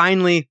so he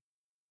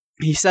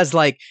says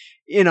like,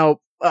 to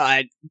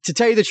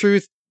tell you the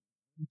truth,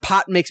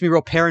 pot makes me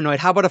real paranoid.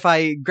 How about if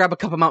I grab a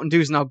couple Mountain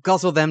Dews and I'll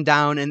guzzle them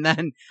down and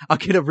then I'll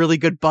get a really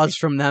good buzz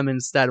from them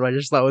instead? Which I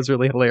just thought was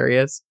really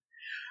hilarious.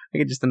 I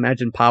could just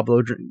imagine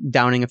Pablo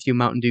downing a few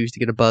Mountain Dews to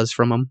get a buzz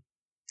from them.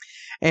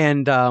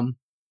 And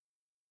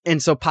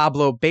so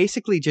Pablo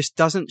basically just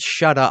doesn't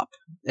shut up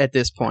at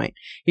this point.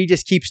 He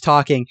just keeps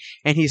talking,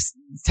 and he's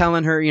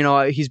telling her,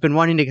 he's been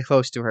wanting to get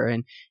close to her,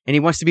 and he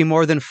wants to be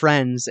more than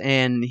friends.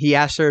 And he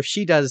asks her if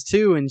she does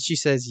too, and she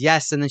says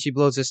yes. And then she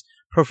blows this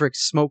perfect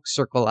smoke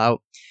circle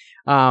out.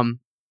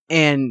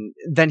 And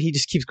then he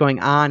just keeps going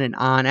on and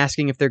on,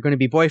 asking if they're going to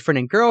be boyfriend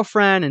and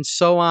girlfriend and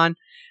so on.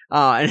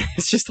 And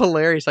it's just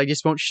hilarious. I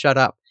just won't shut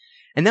up.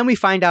 And then we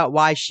find out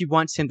why she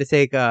wants him to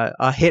take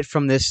a hit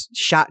from this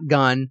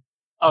shotgun.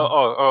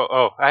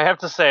 Oh! I have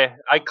to say,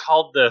 I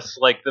called this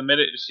like the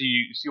minute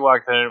she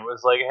walked in. It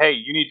was like, "Hey,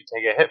 you need to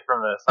take a hit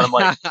from this." And I'm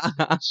like,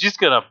 she's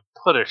gonna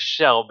put a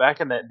shell back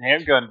in that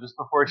handgun just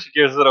before she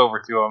gives it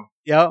over to him.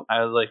 Yep.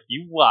 I was like,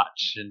 "You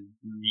watch," and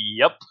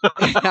yep.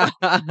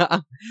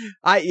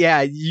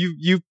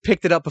 You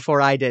picked it up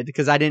before I did,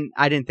 because I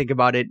didn't think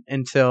about it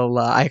until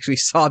I actually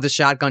saw the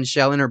shotgun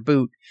shell in her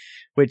boot.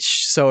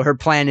 So her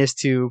plan is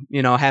to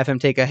have him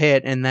take a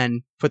hit and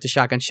then put the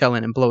shotgun shell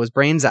in and blow his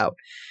brains out.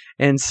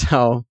 And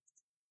so,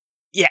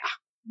 yeah,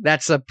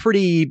 that's a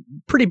pretty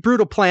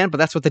brutal plan, but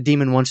that's what the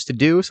demon wants to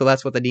do. So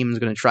that's what the demon's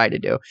going to try to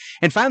do.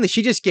 And finally,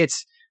 she just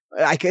gets,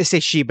 I say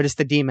she, but it's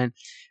the demon.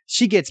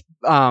 She gets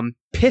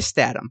pissed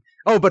at him.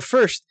 Oh, but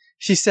first,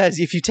 she says,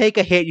 if you take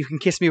a hit, you can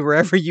kiss me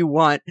wherever you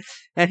want.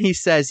 And he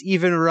says,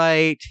 even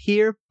right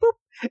here,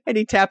 boop. And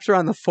he taps her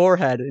on the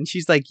forehead. And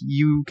she's like,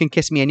 you can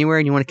kiss me anywhere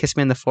and you want to kiss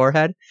me on the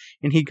forehead?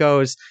 And he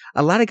goes,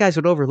 a lot of guys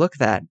would overlook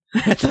that.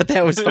 I thought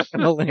that was fucking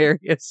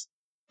hilarious.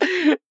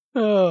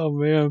 Oh,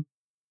 man.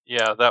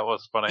 Yeah, that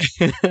was funny.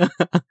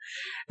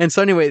 And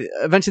so anyway,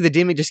 eventually the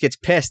demon just gets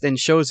pissed and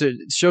shows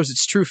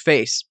its true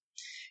face.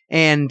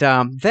 And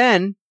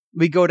then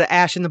we go to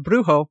Ash and the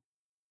Brujo.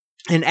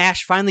 And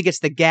Ash finally gets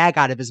the gag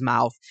out of his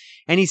mouth,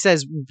 and he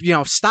says,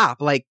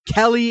 stop. Like,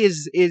 Kelly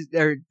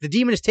or the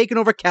demon is taking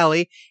over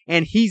Kelly,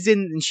 and she's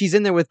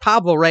in there with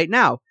Pablo right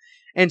now.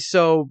 And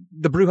so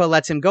the Bruja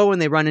lets him go,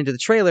 and they run into the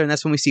trailer, and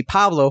that's when we see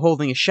Pablo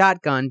holding a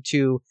shotgun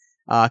to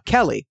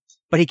Kelly.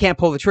 But he can't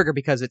pull the trigger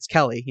because it's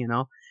Kelly,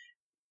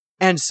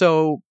 And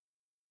so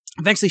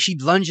eventually she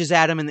lunges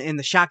at him, and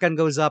the shotgun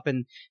goes up,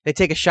 and they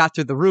take a shot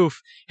through the roof.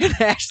 And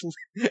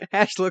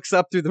Ash looks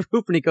up through the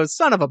roof, and he goes,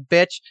 son of a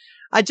bitch,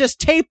 I just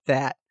taped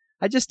that.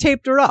 I just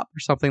taped her up, or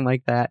something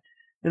like that.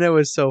 And it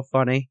was so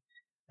funny.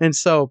 And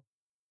so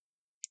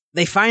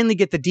they finally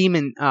get the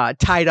demon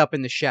tied up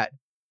in the shed.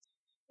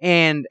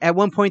 And at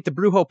one point, the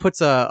Brujo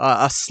puts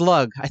a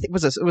slug. I think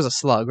it was a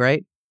slug,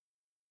 right?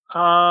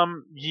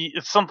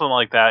 It's something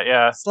like that,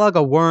 yeah. A slug,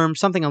 a worm,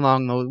 something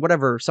along those,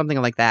 whatever,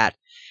 something like that.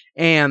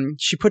 And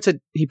he puts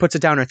it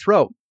down her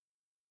throat.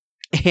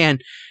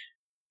 And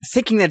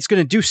thinking that it's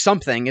going to do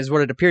something is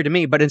what it appeared to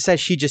me, but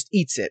instead she just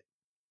eats it.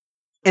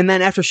 And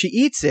then after she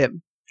eats it,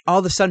 all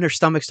of a sudden her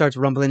stomach starts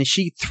rumbling and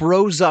she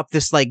throws up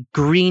this like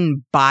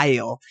green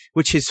bile,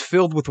 which is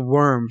filled with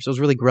worms. It was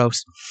really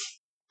gross.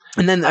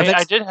 And then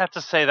I did have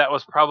to say that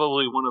was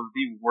probably one of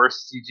the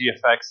worst CG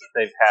effects that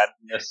they've had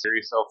in this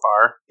series so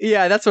far.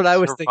 Yeah, that's what I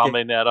was thinking.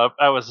 Following that up,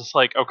 I was just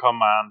like, "Oh,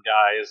 come on,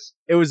 guys!"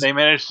 They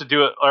managed to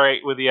do it all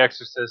right with The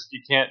Exorcist.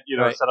 You can't,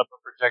 set up a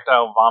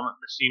projectile vomit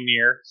machine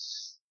here.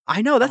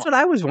 I know, that's what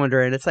I was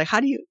wondering. It's like, how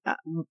do you?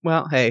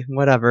 Well, hey,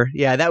 whatever.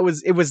 Yeah, it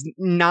was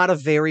not a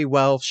very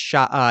well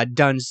shot,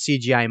 done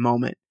CGI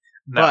moment.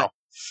 No.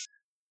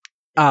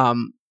 But,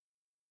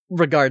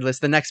 regardless,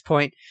 the next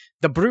point,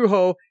 the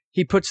Brujo,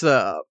 he puts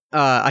a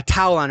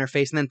towel on her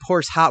face and then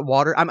pours hot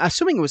water. I'm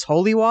assuming it was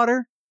holy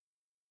water.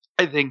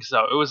 I think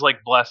so. It was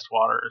like blessed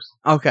waters.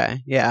 Okay,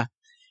 yeah,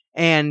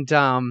 and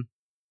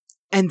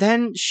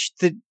then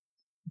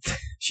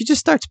she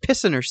just starts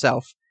pissing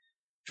herself.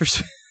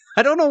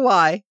 I don't know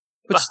why,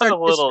 but not a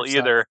little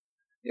either.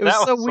 It was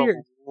so weird.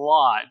 A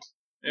lot.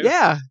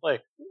 Yeah.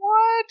 Like,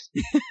 what?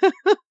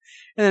 And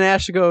then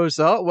Ash goes,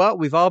 oh, well,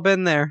 we've all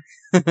been there.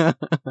 And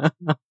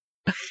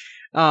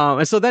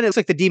so then it looks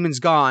like the demon's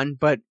gone,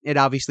 but it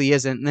obviously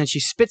isn't. And then she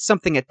spits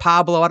something at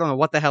Pablo. I don't know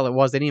what the hell it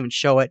was. They didn't even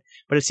show it,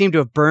 but it seemed to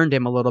have burned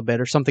him a little bit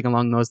or something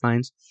along those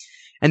lines.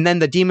 And then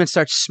the demon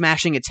starts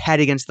smashing its head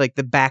against like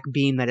the back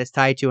beam that it's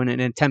tied to in an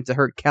attempt to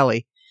hurt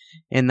Kelly.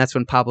 And that's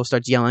when Pablo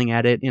starts yelling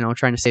at it,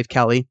 trying to save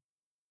Kelly.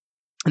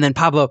 And then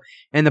Pablo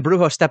and the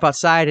Brujo step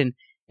outside, and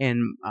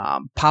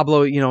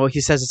Pablo, he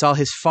says it's all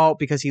his fault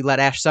because he let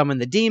Ash summon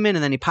the demon,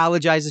 and then he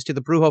apologizes to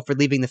the Brujo for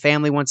leaving the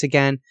family once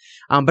again.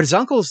 But his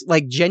uncle's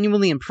like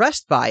genuinely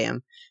impressed by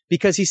him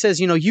because he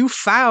says, you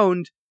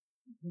found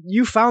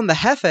the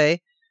Jefe,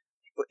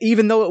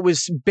 even though it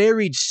was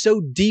buried so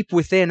deep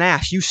within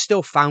Ash, you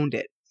still found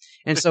it.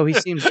 And so he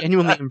seems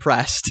genuinely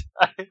impressed.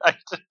 I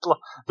just love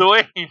the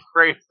way he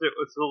phrased it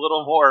was a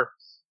little more,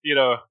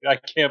 I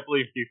can't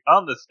believe you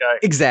found this guy.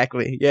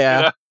 Exactly.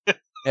 Yeah.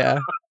 Yeah.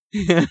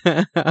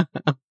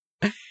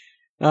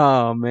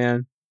 Oh,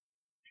 man.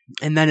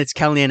 And then it's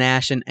Kelly and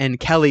Ash, and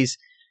Kelly's,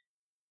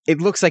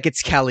 it looks like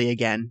it's Kelly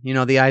again.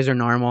 The eyes are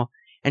normal.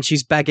 And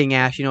she's begging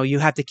Ash, you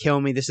have to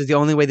kill me. This is the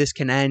only way this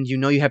can end.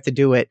 You have to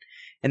do it.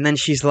 And then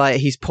she's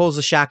like, he pulls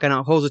the shotgun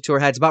out, holds it to her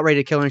head, it's about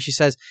ready to kill her, and she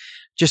says,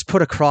 just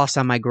put a cross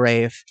on my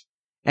grave.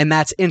 And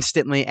that's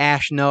instantly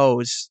Ash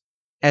knows,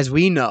 as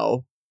we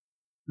know,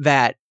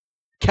 that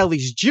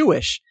Kelly's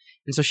Jewish,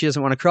 and so she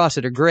doesn't want to cross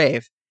at her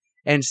grave.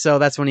 And so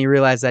that's when he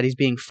realized that he's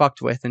being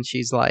fucked with, and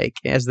she's like,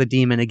 as the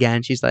demon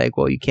again, she's like,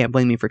 well, you can't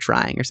blame me for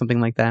trying, or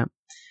something like that.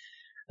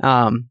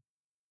 And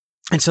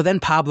so then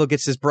Pablo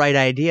gets this bright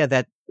idea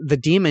that the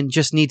demon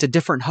just needs a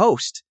different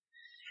host.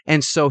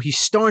 And so he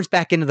storms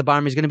back into the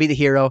barn. He's going to be the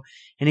hero.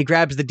 And he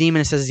grabs the demon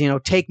and says,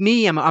 take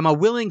me. I'm a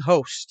willing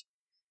host.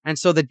 And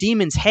so the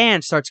demon's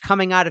hand starts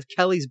coming out of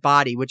Kelly's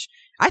body, which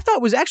I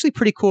thought was actually a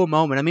pretty cool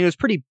moment. I mean, it was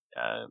pretty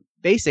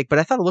basic, but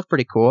I thought it looked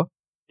pretty cool.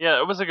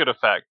 Yeah, it was a good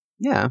effect.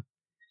 Yeah.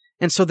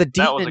 And so the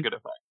demon... That was a good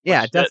effect.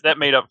 Yeah. That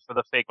made up for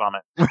the fake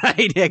vomit.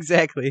 Right,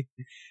 exactly.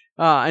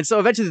 And so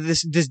eventually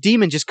this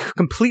demon just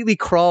completely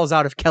crawls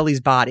out of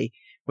Kelly's body,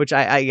 which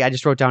I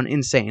just wrote down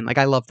insane. Like,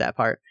 I love that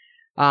part.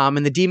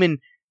 And the demon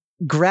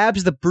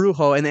grabs the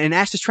Brujo, and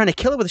Ash is trying to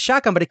kill it with a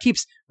shotgun, but it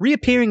keeps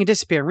reappearing and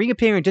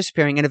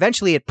disappearing, and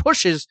eventually it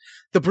pushes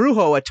the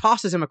Brujo, it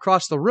tosses him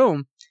across the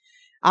room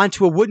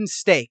onto a wooden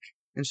stake.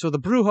 And so the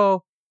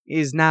Brujo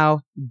is now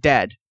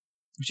dead,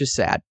 which is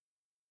sad,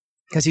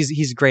 because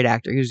he's a great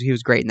actor. He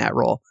was great in that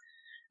role.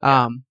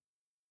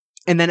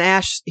 And then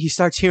Ash, he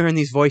starts hearing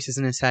these voices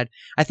in his head.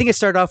 I think it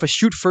started off with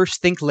shoot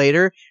first, think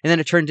later, and then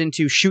it turned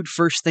into shoot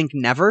first, think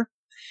never.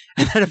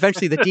 And then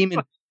eventually the demon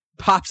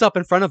pops up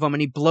in front of him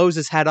and he blows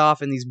his head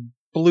off and these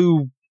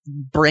blue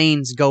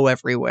brains go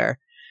everywhere.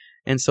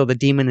 And so the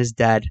demon is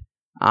dead.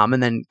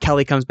 And then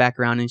Kelly comes back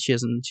around and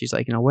she's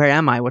like, where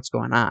am I? What's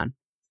going on?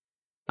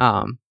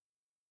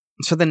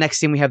 So the next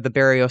scene we have the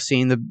burial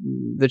scene.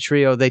 The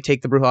trio, they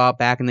take the Brujo out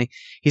back and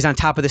he's on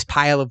top of this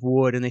pile of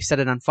wood and they set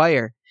it on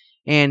fire.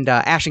 And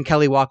Ash and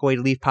Kelly walk away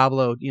to leave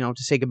Pablo, to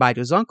say goodbye to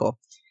his uncle.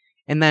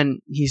 And then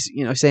he's,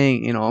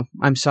 saying,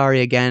 I'm sorry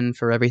again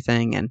for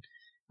everything.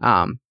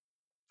 And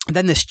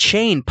then this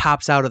chain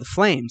pops out of the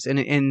flames.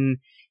 And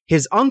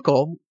his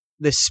uncle,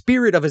 the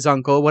spirit of his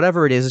uncle,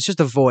 whatever it is, it's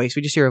just a voice.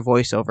 We just hear a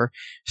voiceover,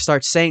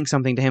 starts saying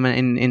something to him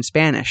in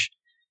Spanish.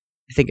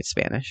 I think it's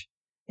Spanish.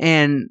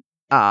 And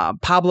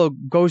Pablo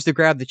goes to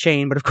grab the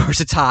chain, but of course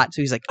it's hot.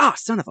 So he's like, oh,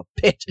 son of a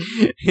bitch.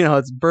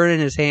 It's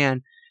burning his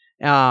hand.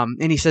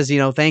 And he says,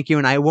 thank you,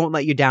 and I won't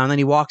let you down. Then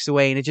he walks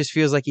away, and it just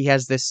feels like he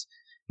has this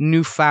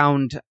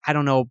newfound,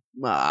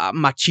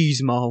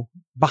 machismo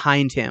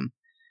behind him.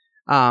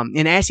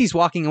 And as he's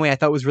walking away, I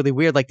thought it was really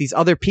weird. Like these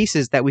other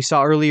pieces that we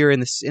saw earlier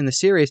in the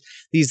series,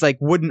 these like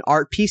wooden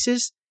art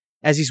pieces,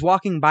 as he's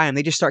walking by them,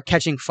 they just start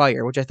catching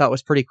fire, which I thought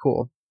was pretty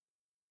cool.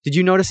 Did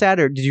you notice that,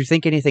 or did you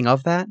think anything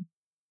of that?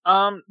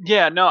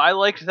 Yeah, no, I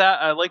liked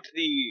that. I liked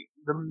the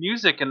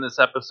music in this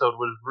episode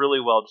was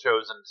really well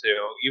chosen too,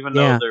 even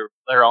though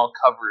they're all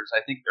covers. I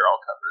think they're all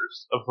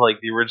covers of like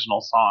the original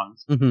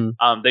songs.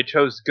 Mm-hmm. They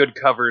chose good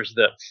covers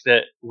that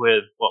fit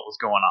with what was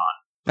going on.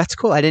 That's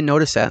cool. I didn't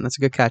notice that, and that's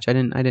a good catch. I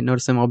didn't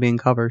notice them all being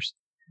covers.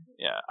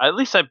 Yeah, at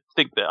least I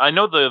think that I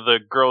know the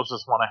girls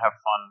just want to have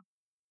fun.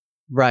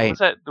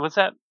 Right. What's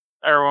that?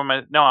 Or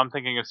no, I'm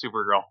thinking of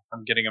Supergirl.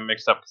 I'm getting them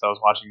mixed up because I was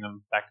watching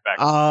them back to back.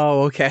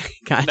 Oh, okay,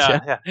 gotcha.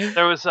 No, yeah.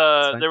 There was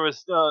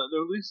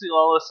Lucy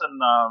Lawless and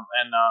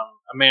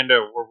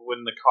Amanda were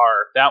in the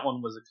car. That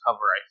one was a cover,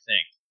 I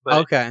think. But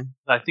okay.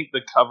 I think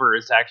the cover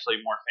is actually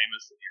more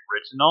famous than the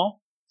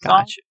original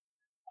song. Gotcha.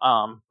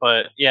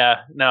 But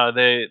yeah, no,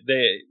 they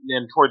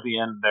and toward the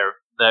end there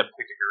that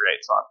picked a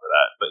great song for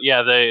that. But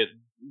yeah,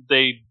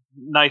 they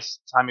nice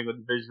timing with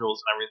the visuals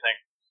and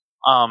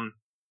everything.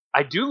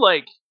 I do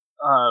like.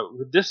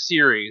 With this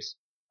series,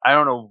 I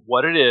don't know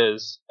what it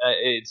is.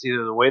 It's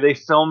either the way they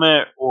film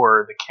it,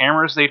 or the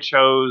cameras they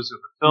chose, or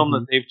the film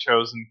that they've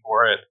chosen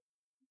for it.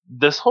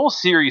 This whole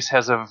series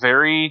has a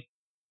very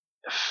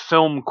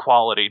film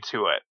quality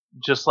to it.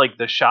 Just like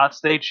the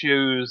shots they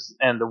choose,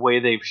 and the way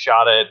they've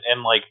shot it,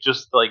 and like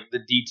just like the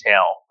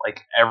detail,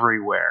 like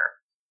everywhere.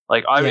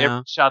 Like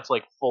every shot's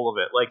like full of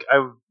it. Like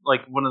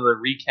like one of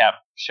the recap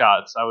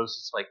shots, I was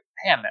just like,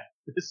 man,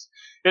 this.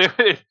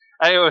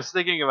 I was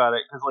thinking about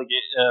it because, like,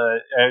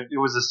 it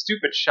was a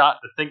stupid shot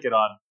to think it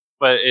on,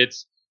 but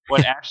it's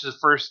when Ash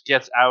first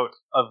gets out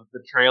of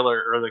the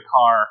trailer or the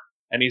car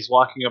and he's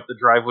walking up the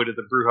driveway to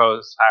the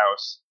Brujo's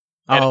house,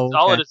 and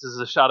all it is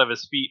a shot of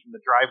his feet in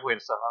the driveway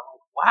and stuff. I'm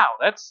like, wow,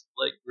 that's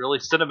like really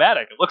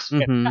cinematic. It looks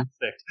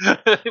fantastic.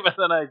 But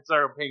then I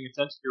started paying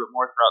attention to it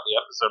more throughout the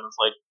episode, and it's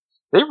like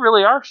they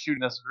really are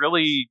shooting this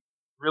really,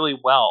 really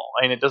well.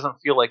 I mean, it doesn't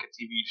feel like a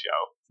TV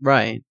show,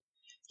 right?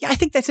 Yeah, I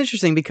think that's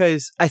interesting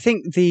because I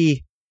think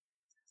the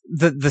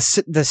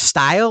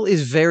style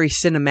is very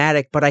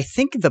cinematic, but I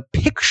think the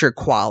picture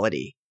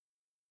quality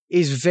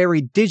is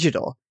very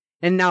digital.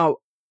 And now,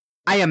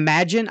 I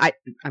imagine I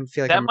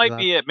feel like that might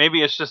be it.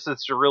 Maybe it's just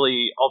it's a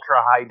really ultra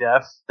high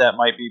def that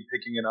might be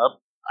picking it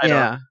up.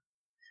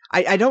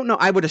 I don't know.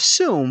 I would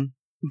assume,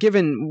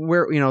 given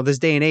where this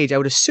day and age, I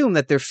would assume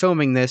that they're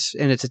filming this,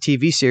 and it's a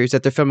TV series,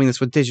 that they're filming this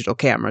with digital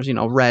cameras,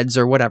 Reds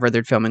or whatever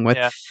they're filming with.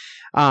 Yeah.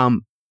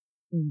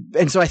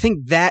 And so I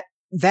think that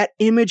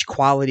image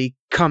quality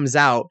comes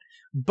out,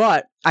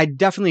 but I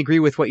definitely agree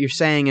with what you're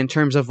saying in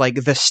terms of like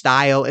the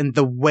style and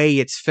the way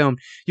it's filmed.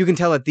 You can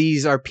tell that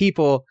these are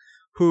people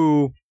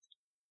who,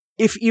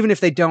 even if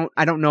they don't,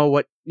 I don't know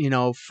what,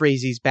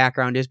 Frazie's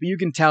background is, but you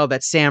can tell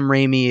that Sam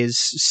Raimi is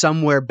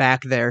somewhere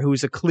back there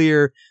who's a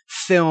clear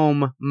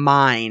film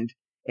mind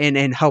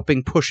and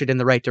helping push it in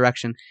the right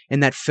direction,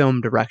 in that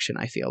film direction,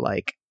 I feel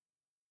like.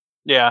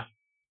 Yeah.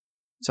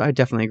 So I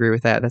definitely agree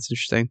with that. That's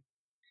interesting.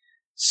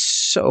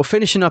 So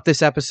finishing up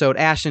this episode,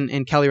 Ash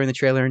and Kelly are in the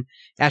trailer, and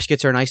Ash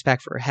gets her an ice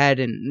pack for her head,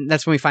 and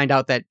that's when we find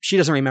out that she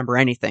doesn't remember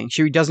anything.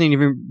 She doesn't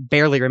even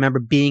barely remember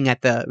being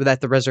at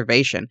the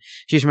reservation.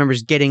 She just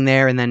remembers getting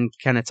there, and then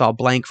kind of it's all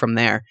blank from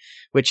there,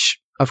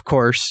 which of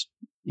course,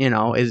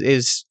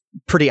 is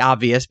pretty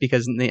obvious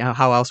because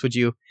how else would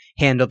you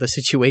handle the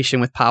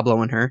situation with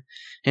Pablo and her?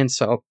 And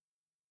so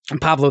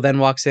Pablo then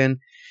walks in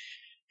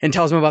and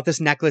tells him about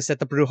this necklace that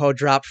the Brujo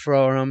dropped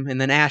for him.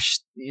 And then Ash,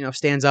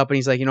 stands up and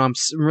he's like, I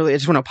just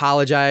want to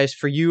apologize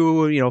for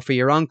you, for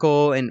your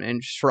uncle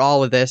and for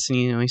all of this.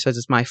 And, he says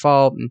it's my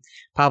fault. And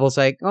Pablo's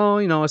like, oh,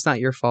 it's not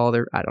your fault.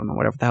 Or I don't know,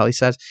 whatever the hell he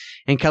says.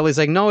 And Kelly's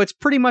like, no, it's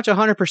pretty much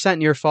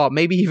 100% your fault.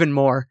 Maybe even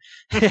more.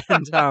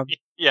 And,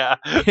 yeah.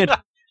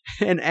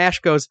 and Ash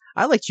goes,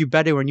 I liked you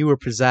better when you were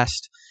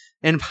possessed.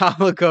 And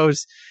Pablo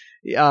goes,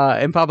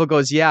 And Pablo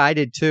goes, yeah, I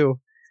did too.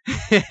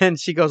 And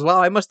she goes, well,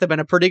 I must have been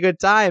a pretty good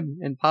time.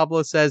 And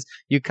Pablo says,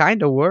 you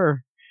kind of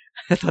were.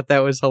 I thought that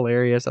was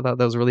hilarious. I thought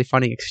that was a really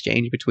funny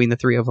exchange between the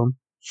three of them.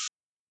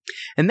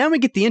 And then we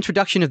get the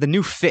introduction of the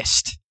new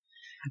fist.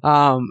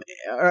 Of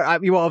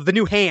the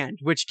new hand,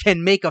 which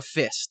can make a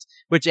fist,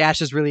 which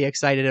Ash is really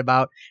excited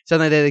about. So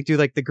then they do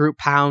like the group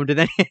pound,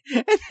 and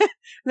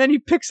then he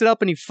picks it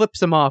up and he flips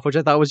them off, which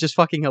I thought was just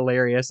fucking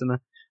hilarious and a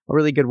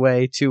really good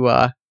way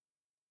to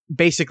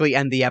basically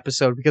end the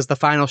episode, because the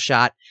final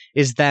shot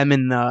is them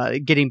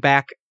getting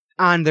back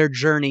on their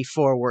journey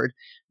forward,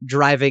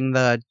 driving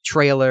the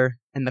trailer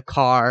and the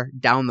car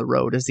down the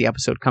road as the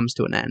episode comes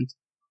to an end.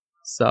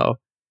 So,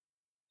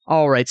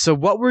 all right. So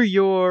what were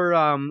your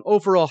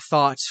overall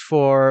thoughts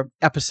for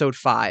episode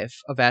 5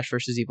 of Ash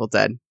vs. Evil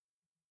Dead?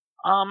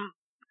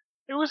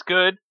 It was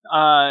good.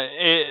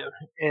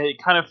 It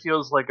kind of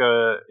feels like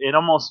it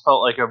almost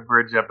felt like a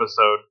bridge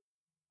episode.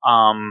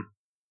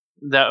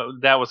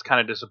 That was kind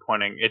of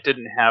disappointing. It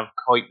didn't have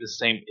quite the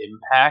same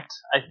impact,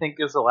 I think,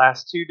 as the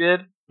last two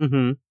did.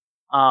 Mm-hmm.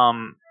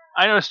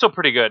 I know it's still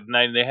pretty good,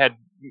 and they had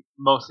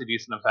mostly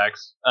decent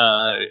effects,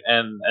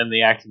 and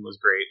the acting was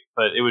great,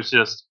 but it was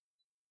just,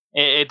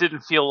 it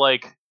didn't feel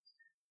like,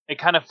 it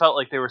kind of felt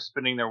like they were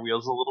spinning their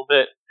wheels a little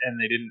bit, and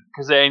they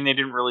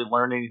didn't really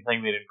learn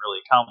anything, they didn't really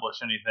accomplish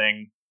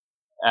anything.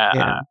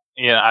 Yeah,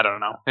 I don't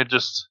know.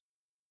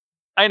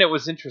 It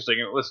was interesting,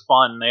 it was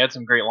fun, they had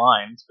some great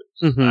lines, but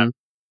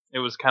it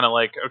was kind of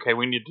like, okay,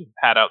 we need to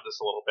pad out this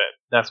a little bit.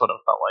 That's what it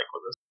felt like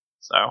with this.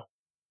 So.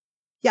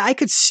 Yeah, I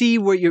could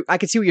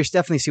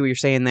definitely see what you're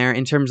saying there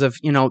in terms of,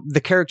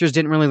 the characters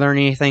didn't really learn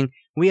anything.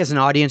 We as an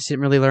audience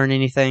didn't really learn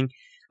anything.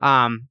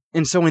 And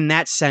so in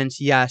that sense,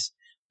 yes.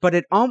 But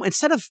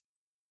instead of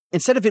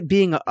it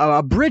being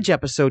a bridge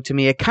episode to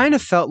me, it kind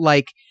of felt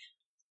like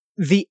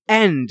the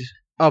end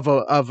of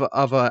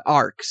a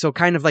arc. So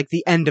kind of like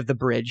the end of the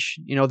bridge.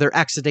 They're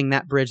exiting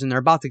that bridge and they're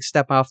about to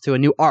step off to a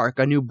new arc,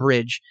 a new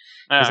bridge.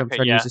 Because I'm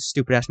trying to use a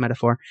stupid ass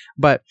metaphor.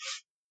 But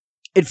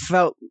it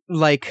felt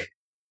like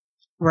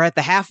we're at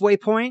the halfway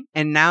point,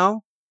 and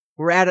now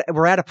we're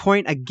at a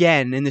point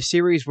again in the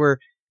series where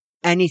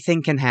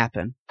anything can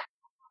happen.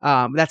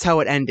 That's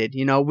how it ended.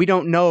 We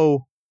don't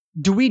know.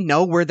 Do we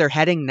know where they're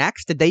heading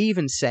next? Did they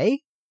even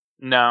say?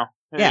 No.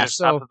 Yeah. So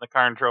stopped in the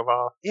car and drove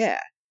off. Yeah,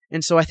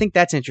 and so I think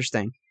that's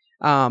interesting.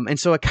 And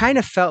so it kind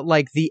of felt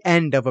like the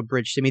end of a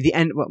bridge to me. The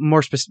end,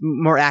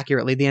 more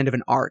accurately, the end of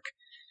an arc.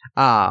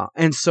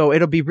 And so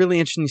it'll be really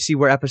interesting to see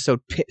where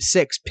episode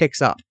 6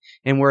 picks up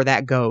and where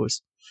that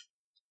goes.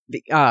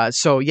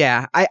 So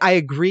yeah, I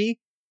agree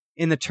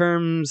in the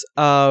terms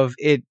of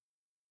it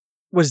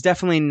was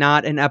definitely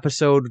not an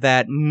episode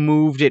that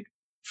moved it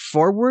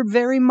forward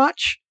very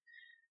much,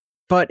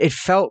 but it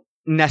felt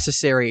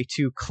necessary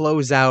to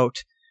close out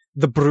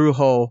the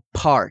Brujo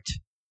part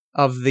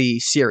of the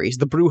series,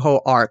 the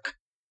Brujo arc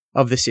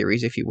of the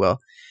series, if you will.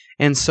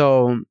 And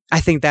so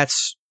I think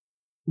that's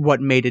what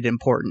made it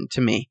important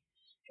to me.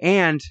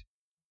 And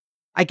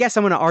I guess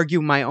I'm going to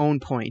argue my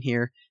own point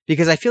here,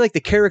 because I feel like the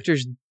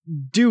characters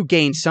do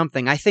gain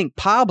something. I think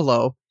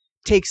Pablo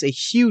takes a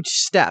huge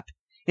step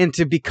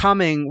into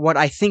becoming what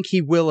I think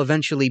he will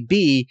eventually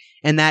be,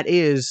 and that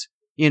is,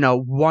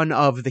 one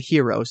of the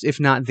heroes, if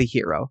not the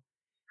hero.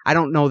 I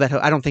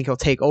don't think he'll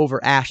take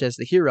over Ash as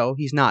the hero.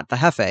 He's not the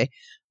Jefe,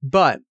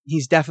 but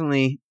he's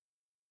definitely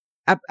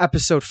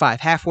episode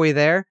 5, halfway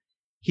there.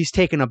 He's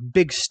taken a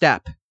big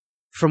step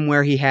from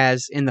where he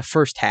has in the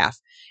first half.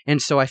 And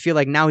so I feel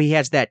like now he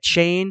has that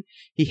chain.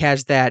 He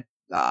has that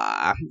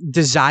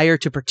desire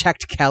to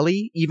protect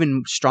Kelly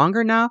even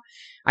stronger now.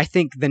 I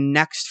think the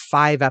next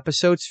 5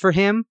 episodes for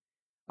him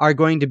are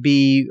going to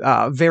be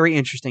very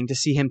interesting to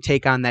see him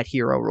take on that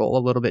hero role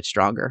a little bit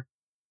stronger.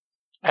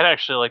 I'd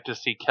actually like to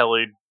see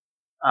Kelly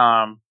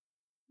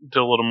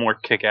do a little more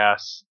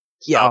kick-ass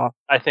stuff.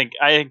 Yeah.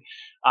 I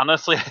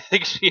honestly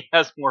think she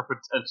has more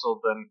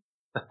potential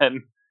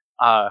than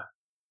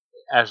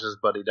Ash's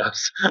buddy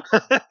does.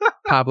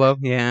 Pablo,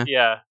 yeah.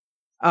 Yeah.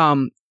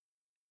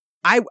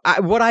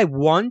 What I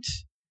want,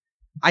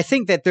 I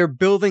think that they're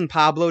building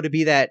Pablo to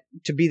be that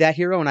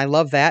hero, and I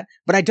love that.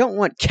 But I don't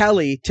want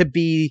Kelly to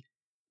be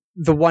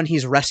the one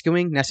he's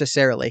rescuing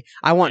necessarily.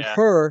 I want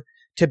her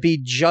to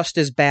be just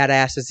as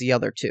badass as the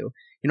other two.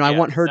 I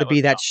want her to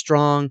be that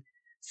strong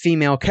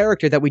female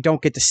character that we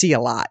don't get to see a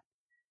lot.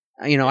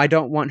 I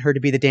don't want her to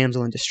be the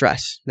damsel in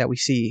distress that we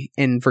see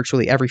in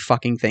virtually every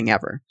fucking thing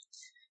ever.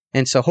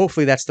 And so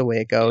hopefully that's the way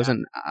it goes. Yeah.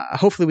 And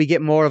hopefully we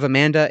get more of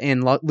Amanda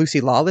and Lucy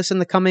Lawless in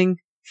the coming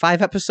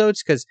 5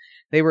 episodes, because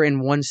they were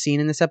in one scene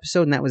in this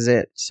episode and that was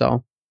it.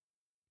 So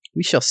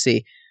we shall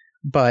see.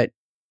 But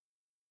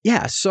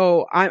yeah,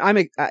 so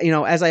I'm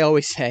as I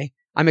always say,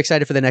 I'm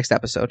excited for the next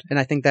episode, and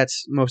I think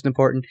that's most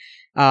important.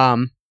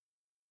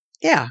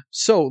 Yeah.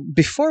 So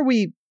before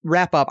we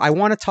wrap up, I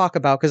want to talk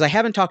about, because I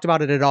haven't talked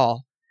about it at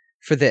all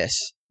for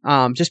this,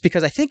 just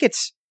because I think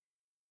it's,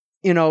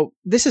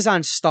 this is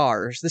on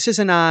Stars. This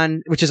isn't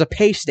on, which is a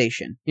pay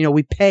station.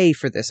 We pay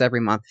for this every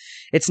month.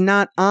 It's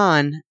not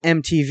on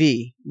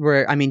MTV,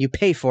 where, you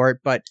pay for it,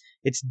 but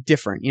it's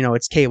different.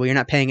 It's cable. You're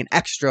not paying an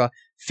extra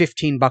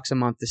 $15 a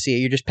month to see it.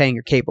 You're just paying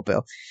your cable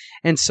bill.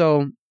 And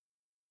so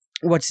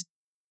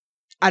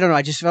I don't know.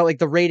 I just felt like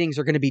the ratings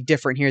are going to be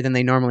different here than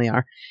they normally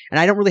are. And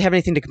I don't really have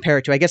anything to compare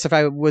it to. I guess if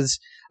I was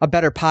a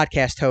better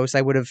podcast host,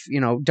 I would have,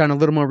 done a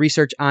little more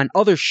research on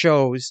other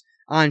shows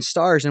on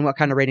Starz and what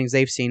kind of ratings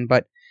they've seen.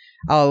 But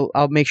I'll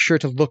make sure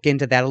to look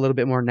into that a little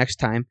bit more next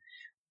time.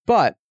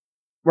 But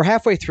we're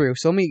halfway through.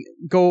 So let me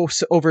go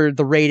over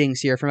the ratings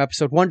here from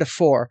episode 1 to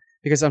 4,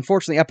 because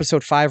unfortunately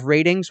episode 5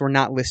 ratings were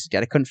not listed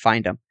yet. I couldn't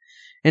find them.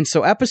 And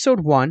so episode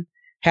 1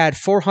 had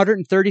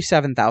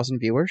 437,000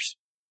 viewers.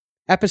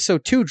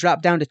 Episode 2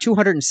 dropped down to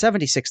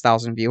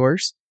 276,000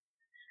 viewers.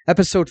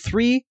 Episode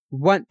 3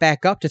 went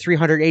back up to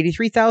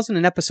 383,000,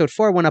 and episode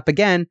 4 went up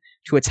again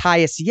to its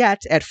highest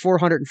yet at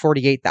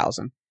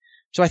 448,000.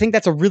 So I think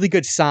that's a really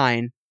good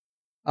sign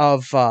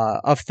of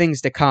things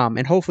to come,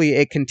 and hopefully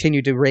it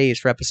continued to raise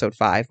for episode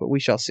 5, but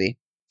we shall see.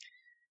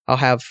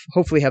 I'll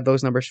hopefully have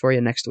those numbers for you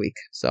next week.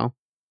 So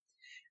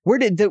where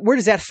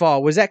does that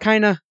fall? Does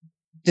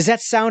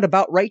that sound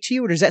about right to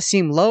you, or does that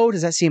seem low?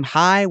 Does that seem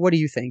high? What do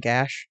you think,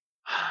 Ash?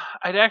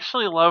 I'd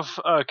actually love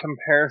a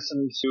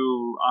comparison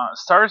to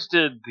Starz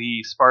did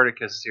the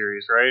Spartacus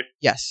series, right?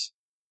 Yes.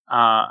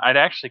 I'd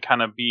actually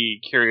kind of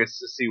be curious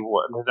to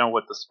know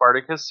what the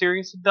Spartacus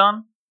series had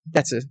done.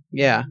 Very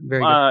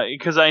good.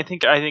 Because I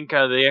think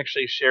they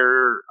actually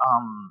share.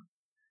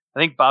 I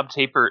think Bob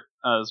Tapert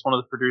is one of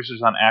the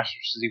producers on Ash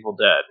vs. Evil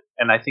Dead,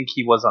 and I think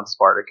he was on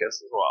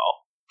Spartacus as well.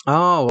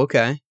 Oh,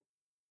 okay.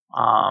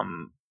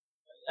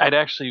 I'd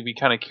actually be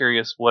kind of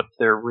curious what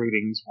their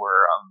ratings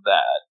were on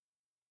that.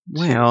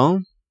 Well,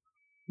 let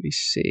me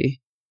see.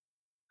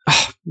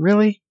 Oh,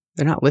 really?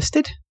 They're not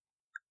listed?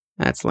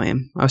 That's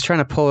lame. I was trying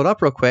to pull it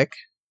up real quick,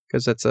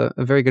 because that's a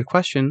very good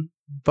question,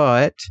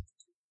 but...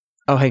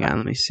 Oh, hang on.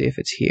 Let me see if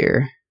it's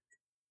here.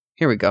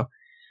 Here we go.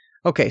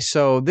 Okay,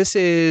 so this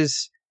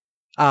is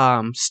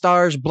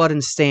Starz Blood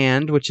and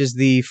Stand, which is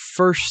the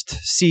first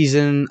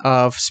season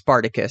of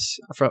Spartacus.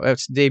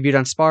 It's debuted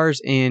on Starz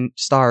in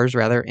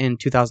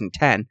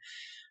 2010.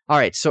 All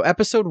right, so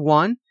episode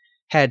 1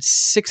 had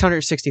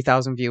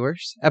 660,000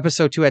 viewers.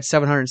 Episode 2 had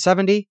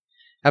 770.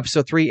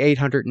 Episode 3,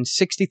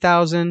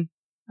 860,000.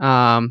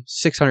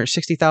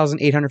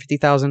 660,000,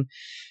 850,000.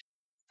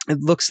 It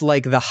looks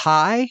like the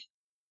high.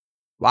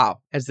 Wow,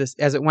 as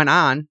it went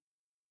on,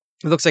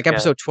 it looks like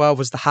episode 12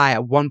 was the high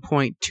at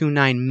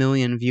 1.29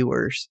 million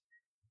viewers.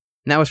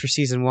 And that was for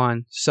season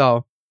 1.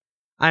 So,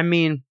 I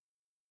mean,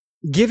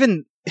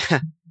 given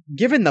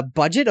the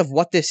budget of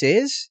what this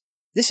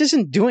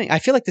isn't doing, I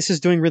feel like this is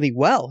doing really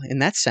well in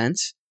that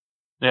sense.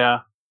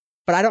 Yeah.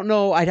 But I don't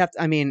know, I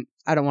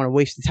don't want to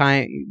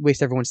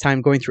waste everyone's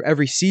time going through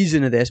every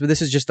season of this, but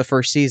this is just the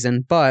first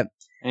season. But,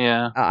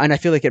 yeah. And I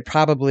feel like it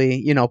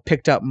probably,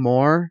 picked up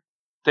more.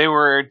 They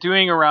were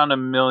doing around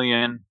 1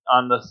 million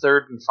on the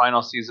third and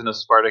final season of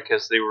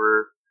Spartacus.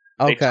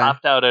 They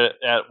topped out at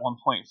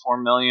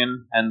 1.4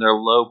 million, and their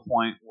low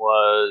point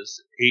was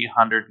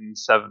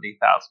 870,000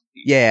 people.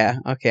 Yeah,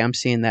 okay, I'm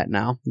seeing that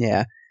now.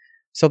 Yeah.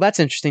 So that's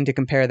interesting to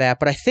compare that,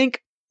 but I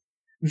think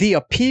the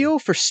appeal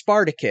for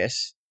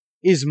Spartacus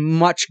is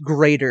much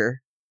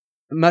greater,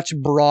 much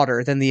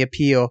broader than the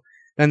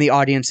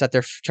audience that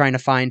they're trying to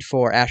find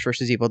for Ash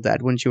vs. Evil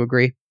Dead. Wouldn't you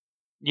agree?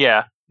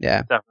 Yeah.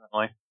 Yeah.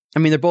 Definitely. I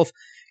mean, they're both,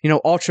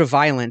 ultra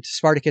violent.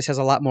 Spartacus has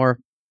a lot more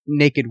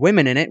naked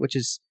women in it, which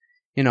is,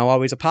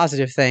 always a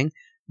positive thing.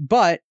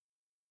 But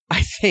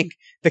I think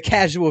the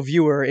casual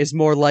viewer is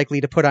more likely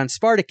to put on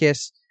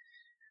Spartacus,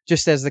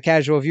 just as the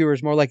casual viewer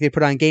is more likely to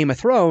put on Game of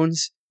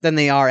Thrones than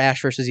they are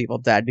Ash vs. Evil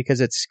Dead,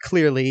 because it's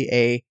clearly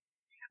a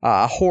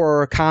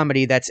horror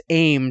comedy that's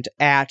aimed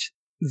at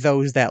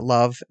those that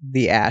love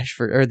the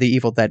the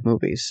Evil Dead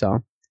movies.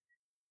 So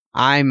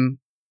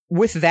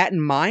with that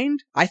in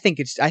mind, I think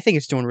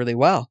it's doing really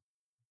well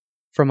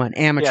from an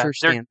amateur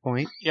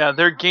standpoint. Yeah,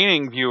 they're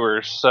gaining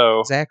viewers,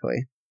 so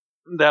exactly.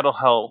 That'll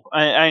help.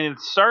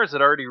 Starz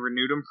had already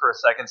renewed them for a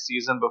second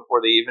season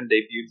before they even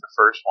debuted the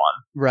first one.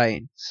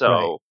 Right.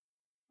 So,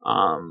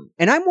 right.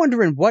 And I'm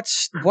wondering what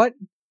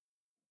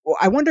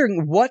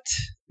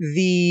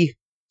the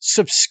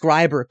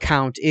subscriber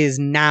count is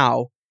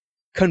now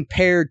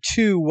compared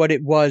to what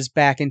it was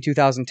back in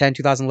 2010,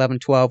 2011,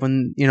 12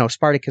 when,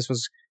 Spartacus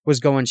was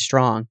going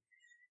strong.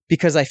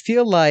 Because I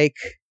feel like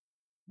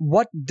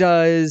why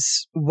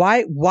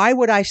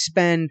would I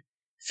spend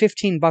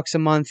 $15 a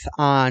month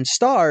on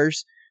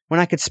Starz when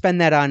I could spend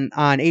that on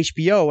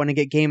HBO when I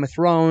get Game of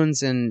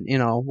Thrones and,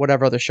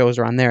 whatever other shows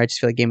are on there. I just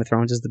feel like Game of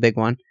Thrones is the big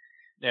one.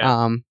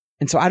 Yeah.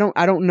 And so I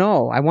don't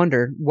know. I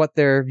wonder what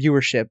their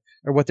viewership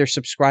or what their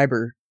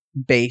subscriber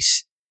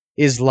base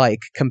is like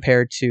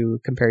compared to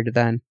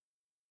then.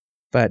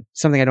 But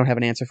something I don't have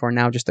an answer for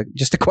now, just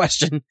a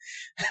question.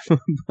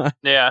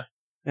 Yeah.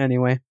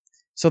 Anyway.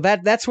 So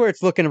that's where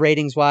it's looking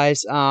ratings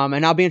wise.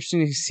 And I'll be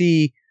interested to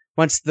see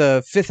once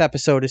the 5th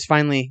episode is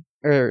finally,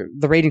 or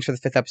the ratings for the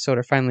 5th episode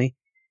are finally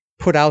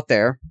put out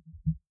there.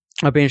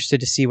 I'll be interested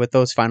to see what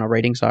those final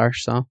ratings are.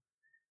 So,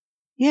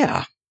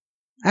 yeah.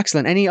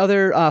 Excellent. Any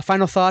other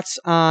final thoughts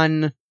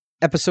on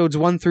episodes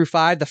 1 through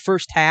 5, the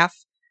first half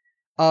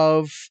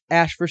of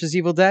Ash vs.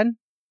 Evil Dead?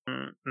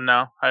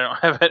 No, I don't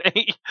have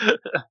any.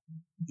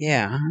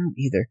 Yeah, I don't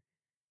either.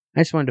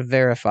 I just wanted to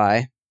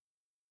verify.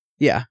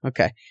 Yeah,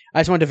 okay. I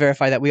just wanted to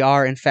verify that we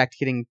are, in fact,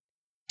 getting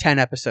 10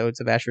 episodes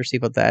of Ash vs.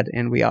 Evil Dead,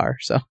 and we are,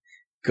 so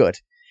good.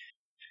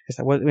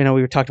 Because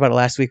we talked about it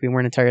last week, we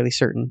weren't entirely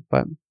certain,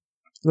 but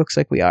it looks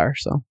like we are,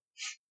 so.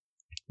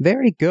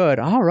 Very good.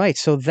 All right,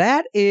 so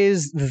that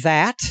is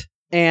that.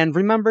 And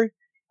remember,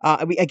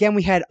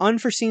 we had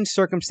unforeseen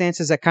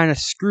circumstances that kind of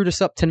screwed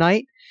us up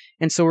tonight,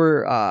 and so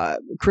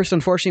Chris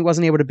unfortunately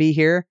wasn't able to be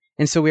here,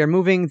 and so we are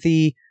moving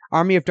the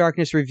Army of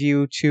Darkness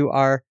review to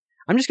our,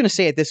 I'm just going to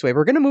say it this way,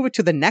 we're going to move it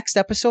to the next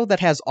episode that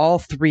has all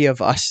three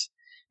of us.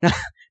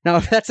 Now,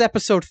 if that's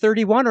episode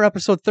 31 or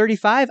episode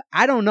 35,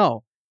 I don't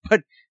know,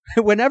 but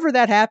whenever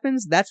that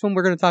happens, that's when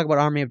we're going to talk about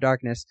Army of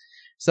Darkness.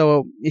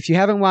 So if you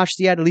haven't watched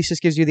yet, at least this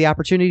gives you the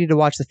opportunity to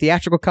watch the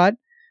theatrical cut.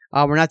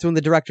 We're not doing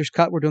the director's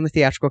cut, we're doing the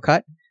theatrical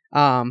cut.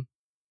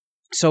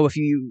 So if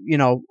you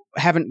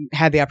haven't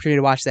had the opportunity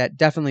to watch that,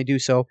 definitely do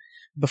so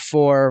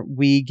before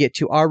we get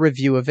to our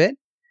review of it.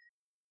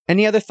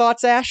 Any other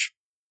thoughts, Ash?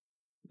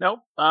 Nope.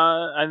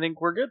 I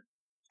think we're good.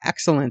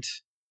 Excellent.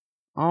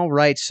 All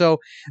right. So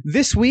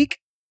this week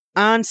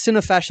on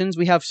Cinefessions,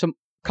 we have some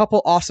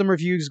couple awesome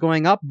reviews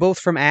going up, both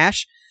from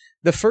Ash.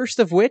 The first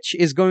of which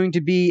is going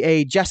to be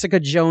a Jessica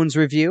Jones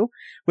review,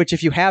 which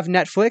if you have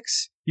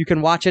Netflix, you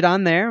can watch it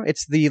on there.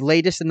 It's the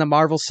latest in the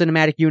Marvel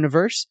Cinematic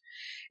Universe.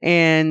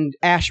 And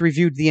Ash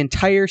reviewed the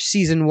entire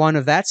season 1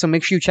 of that. So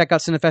make sure you check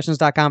out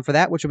cinefessions.com for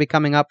that, which will be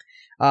coming up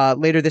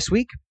later this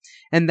week.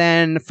 And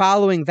then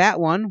following that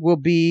one will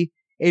be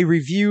a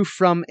review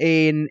from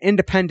an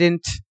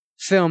independent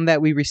film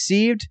that we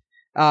received.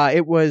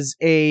 It was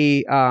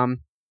a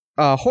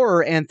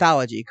horror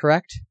anthology,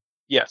 correct?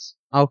 Yes.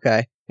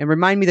 Okay. And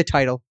remind me the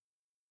title.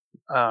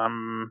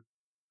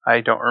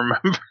 I don't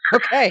remember.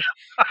 Okay.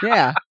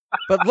 Yeah.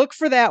 But look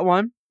for that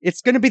one.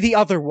 It's going to be the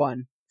other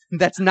one.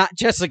 That's not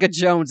Jessica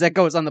Jones. That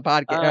goes on the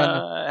podcast.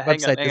 On the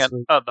website hang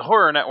on. Oh, the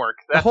Horror Network.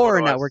 That's the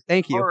Horror Network.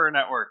 Thank you. Horror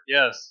Network.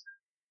 Yes.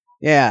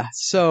 Yeah.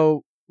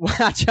 So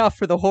watch out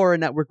for the Horror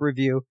Network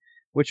review,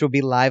 which will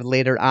be live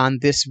later on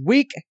this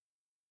week.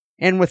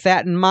 And with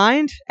that in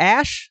mind,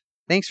 Ash,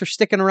 thanks for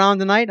sticking around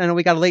tonight. I know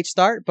we got a late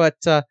start, but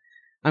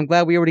I'm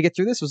glad we were able to get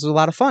through this. It was a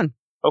lot of fun.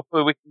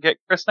 Hopefully we can get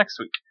Chris next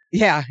week.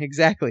 Yeah,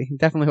 exactly.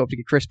 Definitely hope to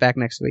get Chris back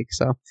next week.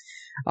 So,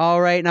 all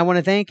right. And I want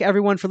to thank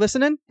everyone for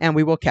listening, and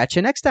we will catch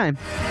you next time.